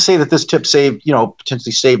 now not to say that this tip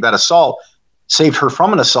potentially saved that assault, saved her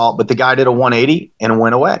from an assault, but the guy did a 180 and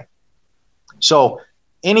went away. So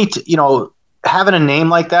having a name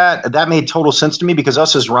like that made total sense to me, because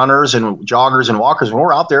us as runners and joggers and walkers, when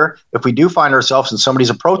we're out there, if we do find ourselves and somebody's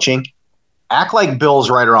approaching, act like Bill's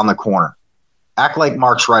right around the corner. Act like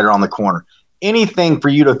Mark's right around the corner. Anything for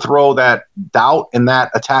you to throw that doubt in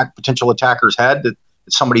that potential attacker's head that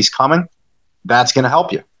somebody's coming, that's going to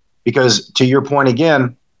help you. Because to your point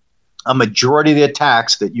again, a majority of the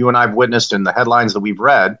attacks that you and I've witnessed in the headlines that we've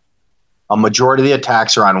read, a majority of the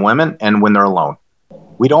attacks are on women and when they're alone.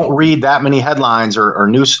 We don't read that many headlines or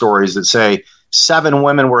news stories that say 7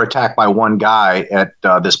 women were attacked by one guy at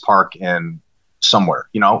this park in somewhere.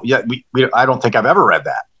 I don't think I've ever read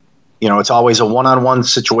that. It's always a one-on-one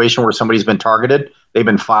situation where somebody's been targeted, they've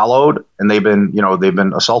been followed, and they've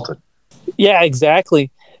been assaulted. Yeah, exactly.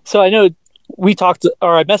 So I know I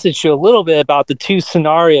messaged you a little bit about the 2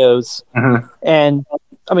 scenarios. Mm-hmm. And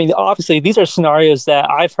I mean, obviously these are scenarios that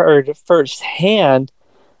I've heard firsthand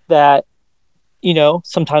that,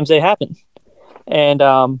 sometimes they happen. And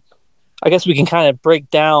I guess we can kind of break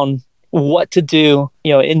down what to do,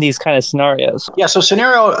 in these kind of scenarios. Yeah. So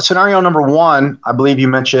scenario number 1, I believe you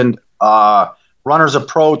mentioned runners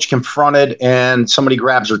approach, confronted, and somebody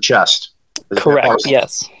grabs her chest. Correct.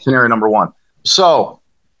 Yes. Scenario number 1. So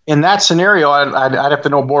in that scenario, I'd have to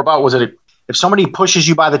know more about, was it if somebody pushes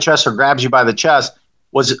you by the chest or grabs you by the chest,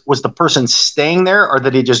 was the person staying there, or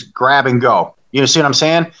did he just grab and go? You see what I'm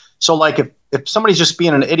saying? So like if somebody's just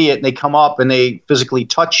being an idiot and they come up and they physically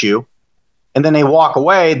touch you and then they walk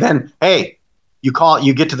away, then, hey, you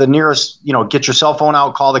get to the nearest, get your cell phone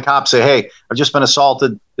out, call the cops, say, hey, I've just been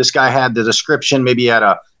assaulted. This guy had the description, maybe he had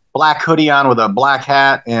a black hoodie on with a black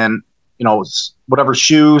hat and, whatever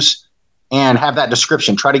shoes. and have that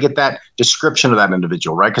description. Try to get that description of that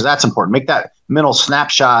individual, right? Because that's important. Make that mental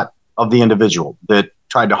snapshot of the individual that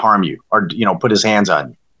tried to harm you or, put his hands on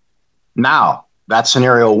you. Now, that's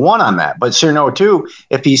scenario 1 on that. But scenario 2,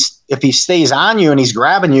 if he stays on you and he's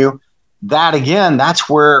grabbing you, that's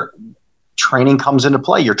where training comes into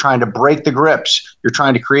play. You're trying to break the grips. You're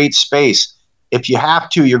trying to create space. If you have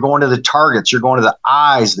to, you're going to the targets. You're going to the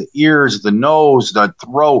eyes, the ears, the nose, the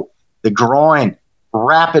throat, the groin.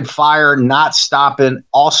 Rapid fire, not stopping,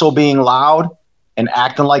 also being loud and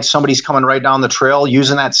acting like somebody's coming right down the trail,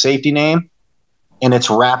 using that safety name. And it's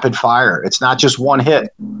rapid fire. It's not just one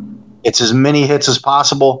hit. It's as many hits as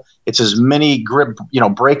possible. It's as many grip,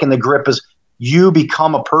 breaking the grip as you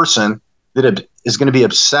become a person that is going to be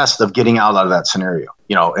obsessed of getting out of that scenario.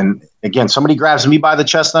 And again, somebody grabs me by the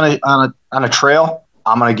chest on a trail,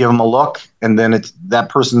 I'm going to give them a look. And then that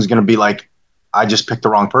person's going to be like, I just picked the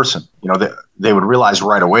wrong person. They would realize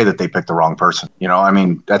right away that they picked the wrong person.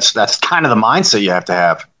 That's kind of the mindset you have to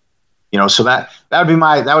have. So that would be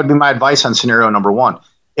my advice on scenario number 1.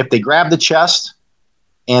 If they grab the chest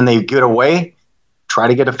and they get away, try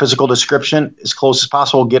to get a physical description as close as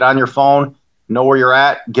possible. Get on your phone, know where you're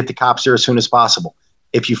at, get the cops there as soon as possible.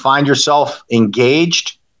 If you find yourself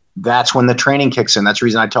engaged, that's when the training kicks in. That's the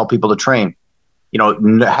reason I tell people to train.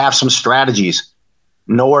 Have some strategies.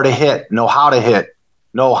 Know where to hit, know how to hit,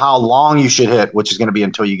 know how long you should hit, which is going to be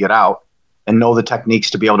until you get out, and know the techniques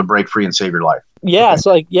to be able to break free and save your life. Yeah.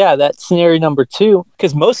 Okay. So that's scenario number 2,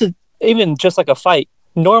 because even just like a fight,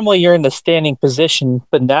 normally you're in the standing position,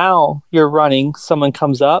 but now you're running, someone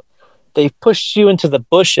comes up, they've pushed you into the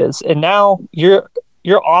bushes, and now you're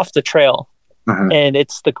off the trail. Mm-hmm. And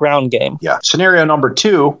it's the ground game. Yeah. Scenario number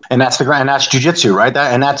 2, and that's the ground. That's jiu-jitsu, right?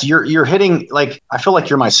 That's you're hitting, like, I feel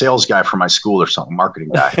like you're my sales guy for my school or something, marketing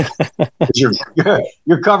guy.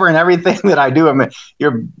 you're covering everything that I do. I mean,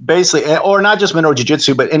 you're basically, or not just Monroe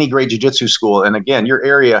Jiu-Jitsu, but any great jiu-jitsu school. And again, your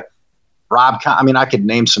area, I could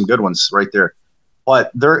name some good ones right there.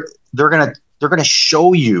 But they're gonna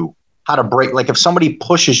show you how to break. Like if somebody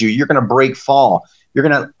pushes you, you're gonna break fall. You're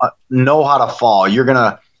gonna know how to fall. You're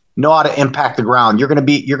gonna know how to impact the ground. You're going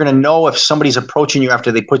to know if somebody's approaching you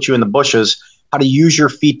after they put you in the bushes, how to use your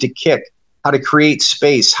feet to kick, how to create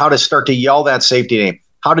space, how to start to yell that safety name,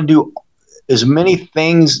 how to do as many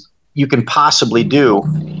things you can possibly do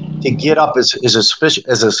to get up as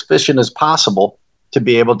efficient as possible to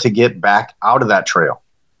be able to get back out of that trail.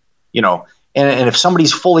 And if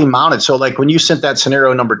somebody's fully mounted, so like when you sent that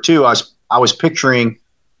scenario number 2, I was picturing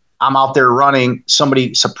I'm out there running,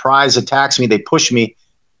 somebody surprise attacks me, they push me,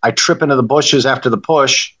 I trip into the bushes after the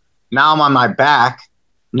push. Now I'm on my back.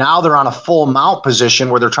 Now they're on a full mount position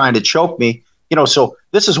where they're trying to choke me. So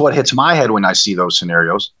this is what hits my head when I see those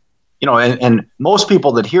scenarios. And most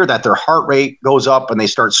people that hear that, their heart rate goes up and they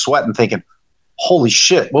start sweating thinking, holy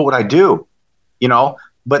shit, what would I do?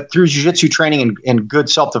 But through jiu-jitsu training and good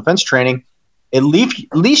self-defense training, at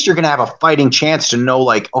least you're going to have a fighting chance to know,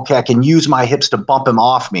 like, okay, I can use my hips to bump him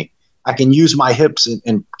off me. I can use my hips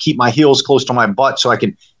and keep my heels close to my butt so I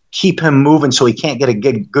can keep him moving so he can't get a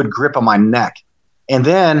good grip on my neck. And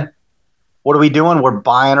then what are we doing? We're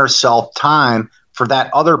buying ourselves time for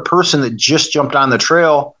that other person that just jumped on the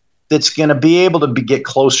trail that's going to be able to get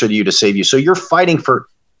closer to you to save you. So you're fighting for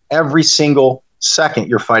every single second.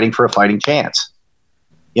 You're fighting for a fighting chance,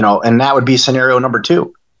 and that would be scenario number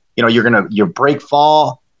 2. You break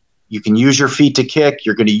fall. You can use your feet to kick.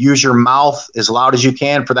 You're going to use your mouth as loud as you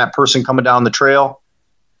can for that person coming down the trail.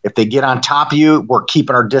 If they get on top of you, we're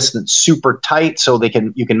keeping our distance super tight so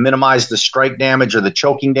you can minimize the strike damage or the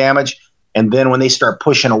choking damage. And then when they start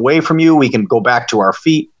pushing away from you, we can go back to our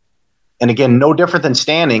feet. And again, no different than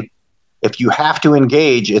standing. If you have to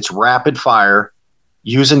engage, it's rapid fire,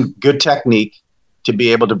 using good technique to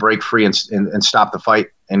be able to break free and stop the fight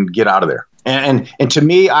and get out of there. And to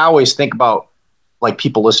me, I always think about, like,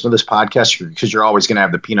 people listen to this podcast because you're always going to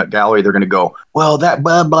have the peanut gallery. They're going to go, well, that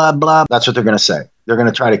blah, blah, blah. That's what they're going to say. They're going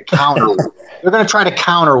to try to counter. They're going to try to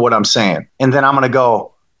counter what I'm saying. And then I'm going to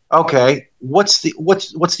go, okay, what's the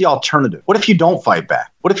alternative? What if you don't fight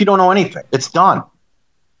back? What if you don't know anything? It's done,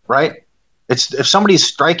 right? If somebody's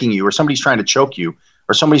striking you or somebody's trying to choke you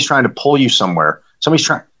or somebody's trying to pull you somewhere,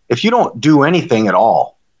 if you don't do anything at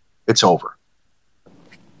all, it's over.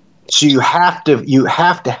 So you have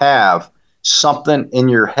to have something in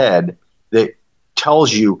your head that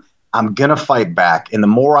tells you, I'm going to fight back. And the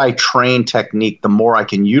more I train technique, the more I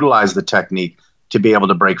can utilize the technique to be able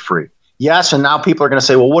to break free. Yes, and now people are going to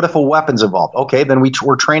say, well, what if a weapon's involved? Okay, then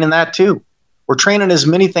we're training that too. We're training as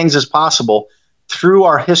many things as possible through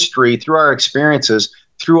our history, through our experiences,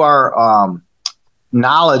 through our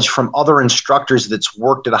knowledge from other instructors that's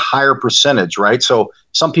worked at a higher percentage, right? So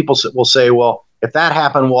some people will say, well, if that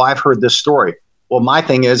happened, well, I've heard this story. Well, my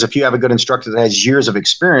thing is, if you have a good instructor that has years of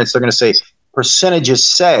experience, they're going to say percentages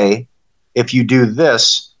say if you do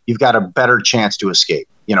this, you've got a better chance to escape,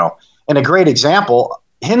 you know. And a great example,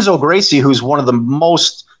 Renzo Gracie, who's one of the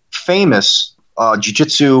most famous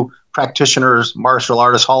jiu-jitsu practitioners, martial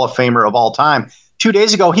artist, Hall of Famer of all time. 2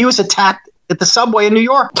 days ago, he was attacked at the subway in New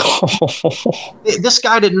York. This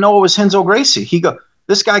guy didn't know it was Renzo Gracie.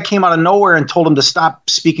 This guy came out of nowhere and told him to stop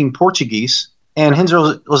speaking Portuguese. And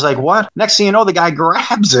Renzo was like, what? Next thing you know, the guy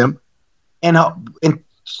grabs him and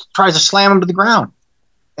tries to slam him to the ground.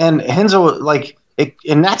 And Renzo, like,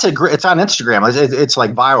 and that's it's on Instagram. It's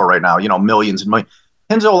like viral right now, you know, millions and millions.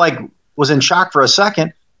 Renzo, like, was in shock for a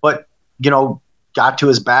second, but, you know, got to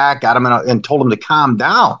his back, got him and told him to calm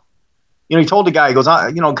down. You know, he told the guy, he goes,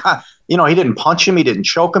 God, he didn't punch him. He didn't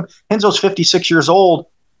choke him. Renzo's 56 years old.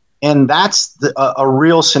 And that's a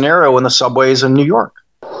real scenario in the subways in New York,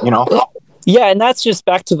 you know? Yeah. And that's just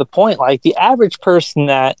back to the point. Like, the average person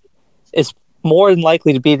that is more than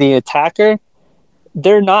likely to be the attacker,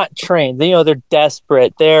 they're not trained. You know, they're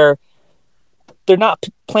desperate. They're not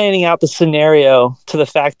planning out the scenario to the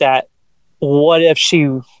fact that what if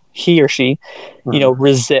he or she, you know,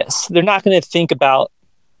 resists. They're not going to think about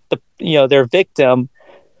their victim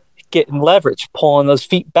getting leverage, pulling those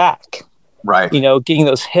feet back, right? You know, getting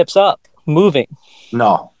those hips up, moving.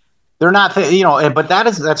 No, they're not. But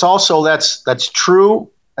that's true.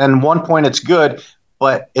 And one point, it's good.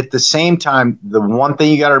 But at the same time, the one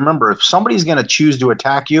thing you got to remember: if somebody's going to choose to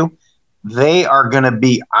attack you, they are going to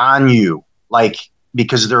be on you, like,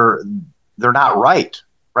 because they're not right.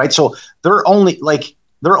 So their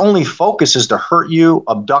only focus is to hurt you,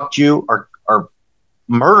 abduct you, or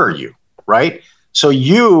murder you, right? So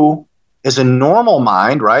you, as a normal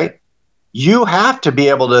mind, right, you have to be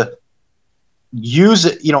able to use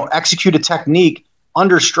it, execute a technique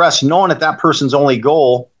under stress, knowing that person's only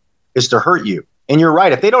goal is to hurt you. And you're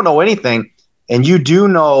right. If they don't know anything and you do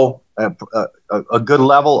know a good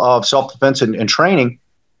level of self-defense and training,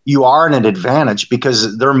 you are in an advantage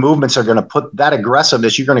because their movements are going to put that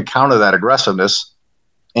aggressiveness, you're going to counter that aggressiveness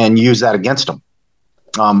and use that against them.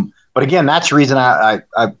 But again, that's the reason I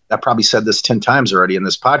probably said this 10 times already in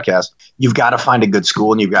this podcast. You've got to find a good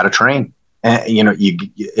school and you've got to train. And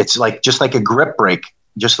it's like just like a grip break,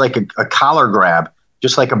 just like a collar grab,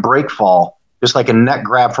 just like a break fall, just like a neck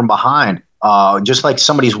grab from behind, just like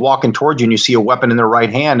somebody's walking towards you and you see a weapon in their right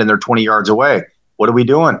hand and they're 20 yards away. What are we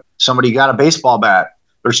doing? Somebody got a baseball bat.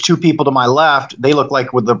 There's two people to my left. They look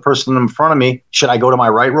like with the person in front of me. Should I go to my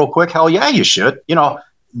right real quick? Hell yeah, you should.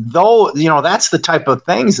 That's the type of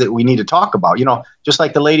things that we need to talk about. Just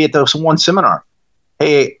like the lady at the one seminar.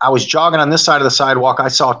 Hey, I was jogging on this side of the sidewalk. I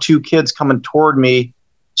saw two kids coming toward me.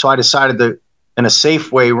 So I decided to, in a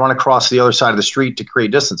safe way, run across the other side of the street to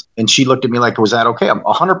create distance. And she looked at me like, was that okay?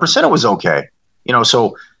 100% it was okay.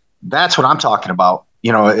 So that's what I'm talking about,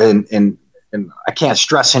 and I can't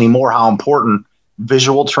stress anymore how important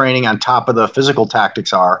visual training on top of the physical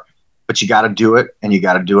tactics are, but you got to do it and you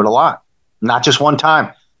got to do it a lot, not just one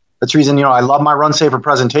time. That's the reason, I love my Run Safer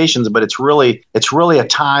presentations, but it's really a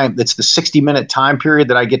time. It's the 60-minute time period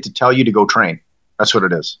that I get to tell you to go train. That's what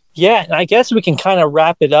it is. Yeah. And I guess we can kind of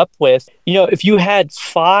wrap it up with, if you had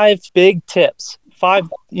 5 big tips,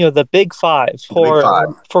 the big five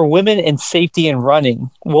for women in safety and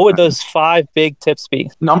running, what would those 5 big tips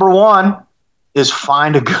be? Number 1 is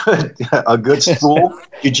find a good school,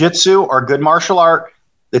 jiu-jitsu or good martial art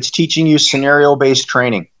that's teaching you scenario-based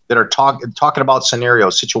training that are talking about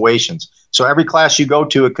scenarios, situations. So every class you go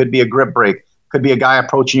to, it could be a grip break, could be a guy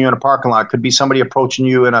approaching you in a parking lot, could be somebody approaching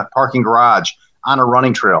you in a parking garage, on a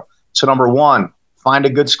running trail. So number 1, find a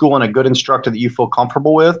good school and a good instructor that you feel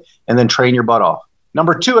comfortable with, and then train your butt off.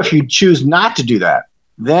 Number 2, if you choose not to do that,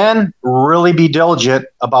 then really be diligent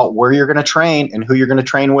about where you're going to train and who you're going to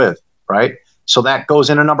train with, right? So that goes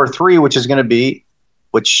into number 3, which is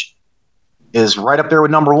right up there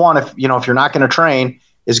with number 1. If you're not going to train,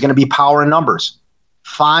 is going to be power in numbers.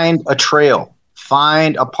 Find a trail,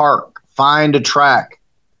 find a park, find a track,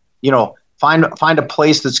 find a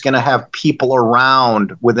place that's going to have people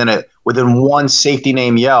around within one safety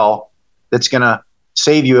name yell that's going to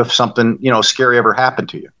save you if something, scary ever happened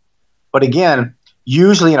to you. But again,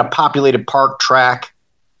 usually in a populated park, track,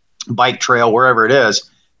 bike trail, wherever it is,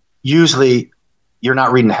 usually you're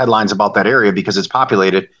not reading headlines about that area because it's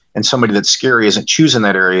populated and somebody that's scary isn't choosing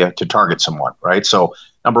that area to target someone, right? So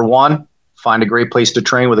number 1, find a great place to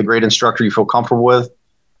train with a great instructor you feel comfortable with.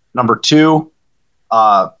 Number 2,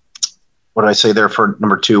 what did I say there for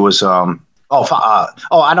number 2 was,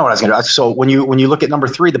 I know what I was going to do. So when you look at number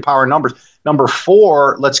 3, the power numbers, number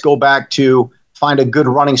 4, let's go back to find a good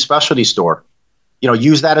running specialty store.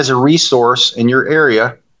 Use that as a resource in your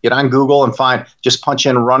area. Get on Google and just punch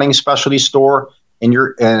in running specialty store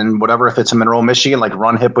and whatever, if it's in Monroe, Michigan, like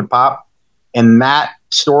Run Hip would pop. And that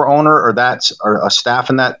store owner or a staff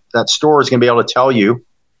in that store is going to be able to tell you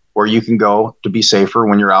where you can go to be safer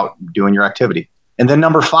when you're out doing your activity. And then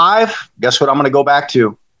number 5, guess what I'm going to go back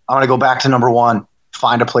to? I'm going to go back to number 1,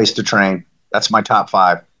 find a place to train. That's my top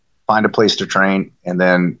 5. Find a place to train, and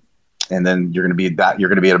then you're going to be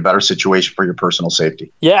in a better situation for your personal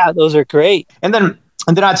safety. Yeah, those are great. And then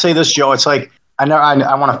I'd say this, Joe, it's like, I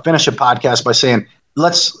want to finish a podcast by saying,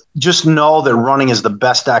 let's just know that running is the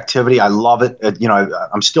best activity. I love it.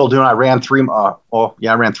 I'm still doing, I ran 3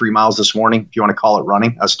 miles this morning. If you want to call it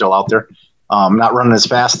running, I was still out there. I'm not running as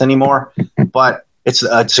fast anymore, but it's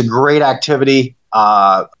a great activity.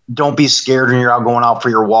 Don't be scared when you're going out for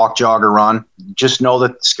your walk, jog, or run. Just know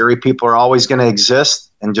that scary people are always going to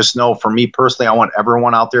exist. And just know, for me personally, I want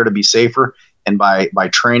everyone out there to be safer. And by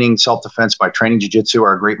training self-defense, by training jiu-jitsu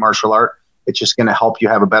or a great martial art, it's just going to help you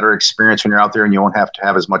have a better experience when you're out there, and you won't have to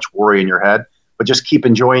have as much worry in your head. But just keep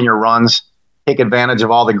enjoying your runs. Take advantage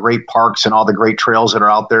of all the great parks and all the great trails that are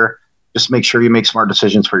out there. Just make sure you make smart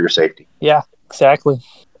decisions for your safety. Yeah, exactly.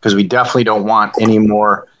 Because we definitely don't want any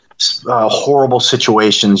more horrible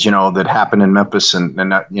situations, that happened in Memphis. And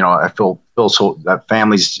that, I feel so that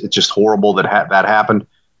families, it's just horrible that happened.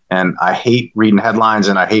 And I hate reading headlines,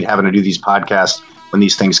 and I hate having to do these podcasts when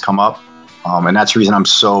these things come up. And that's the reason I'm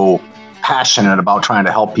so passionate about trying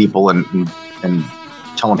to help people and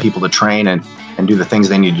telling people to train and do the things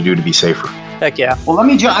they need to do to be safer. Heck yeah. Well,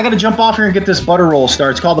 I got to jump off here and get this butter roll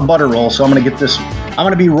started. It's called the butter roll. So I'm going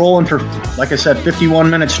to be rolling for, like I said,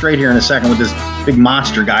 51 minutes straight here in a second with this big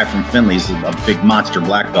monster guy from Finley. He's a big monster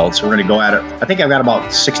black belt. So we're going to go at it. I think I've got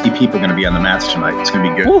about 60 people going to be on the mats tonight. It's going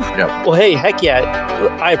to be good. Yep. Well, hey, heck yeah.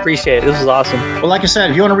 I appreciate it. This is awesome. Well, like I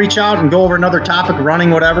said, if you want to reach out and go over another topic,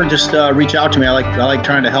 running, whatever, just reach out to me. I like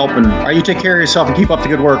trying to help. And all right, you take care of yourself and keep up the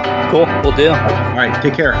good work. Cool. We'll do. All right.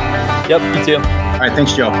 Take care. Yep. You too. All right.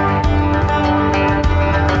 Thanks, Joe.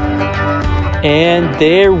 And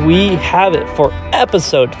there we have it for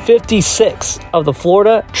episode 56 of the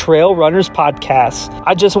Florida Trail Runners Podcast.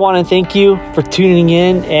 I just want to thank you for tuning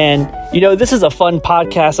in. And, this is a fun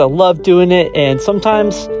podcast. I love doing it. And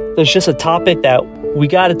sometimes there's just a topic that we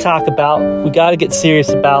got to talk about. We got to get serious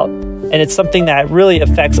about. And it's something that really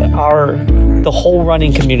affects the whole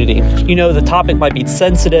running community. The topic might be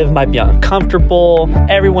sensitive, might be uncomfortable.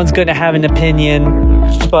 Everyone's going to have an opinion.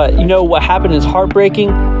 But, what happened is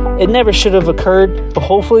heartbreaking. It never should have occurred, but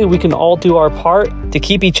hopefully we can all do our part to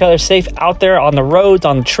keep each other safe out there on the roads,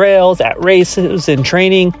 on the trails, at races, in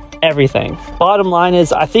training, everything. Bottom line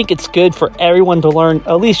is, I think it's good for everyone to learn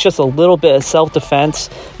at least just a little bit of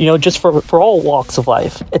self-defense, just for all walks of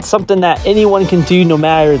life. It's something that anyone can do no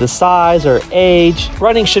matter the size or age.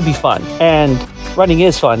 Running should be fun, and running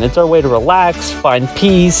is fun. It's our way to relax, find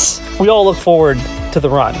peace. We all look forward to the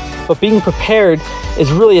run, but being prepared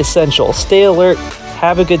is really essential. Stay alert,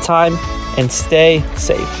 have a good time, and stay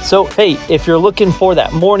safe. So, hey, if you're looking for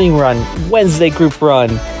that morning run, Wednesday group run,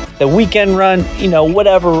 the weekend run,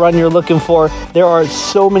 whatever run you're looking for, there are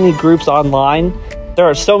so many groups online. There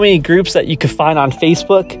are so many groups that you can find on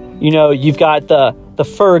Facebook. You've got the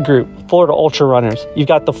FUR group, Florida Ultra Runners. You've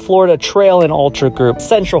got the Florida Trail and Ultra group,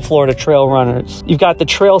 Central Florida Trail Runners. You've got the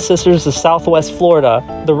Trail Sisters of Southwest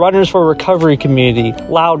Florida, the Runners for Recovery community,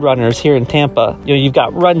 Loud Runners here in Tampa. You've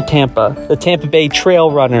got Run Tampa, the Tampa Bay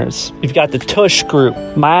Trail Runners. You've got the Tush group,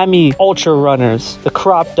 Miami Ultra Runners, the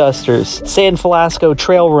Crop Dusters, San Falasco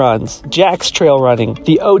Trail Runs, Jack's Trail Running,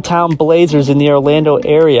 the O-Town Blazers in the Orlando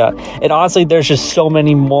area. And honestly, there's just so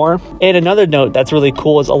many more. And another note that's really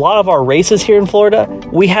cool is a lot of our races here in Florida,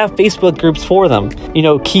 we have Facebook groups for them.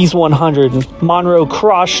 Keys 100, Monroe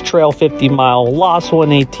Cross Trail 50 mile, Lost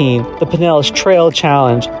 118, the Pinellas Trail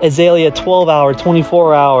Challenge, Azalea 12-hour,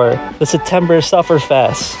 24-hour, the September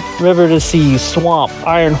Sufferfest, River to Sea, Swamp,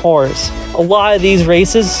 Iron Horse. A lot of these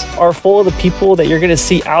races are full of the people that you're going to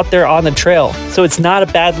see out there on the trail. So it's not a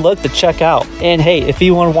bad look to check out. And hey, if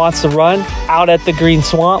anyone wants to run out at the Green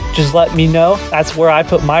Swamp, just let me know. That's where I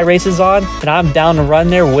put my races on, and I'm down to run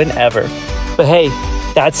there whenever. But hey,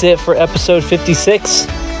 that's it for episode 56.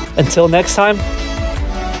 Until next time,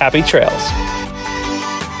 happy trails.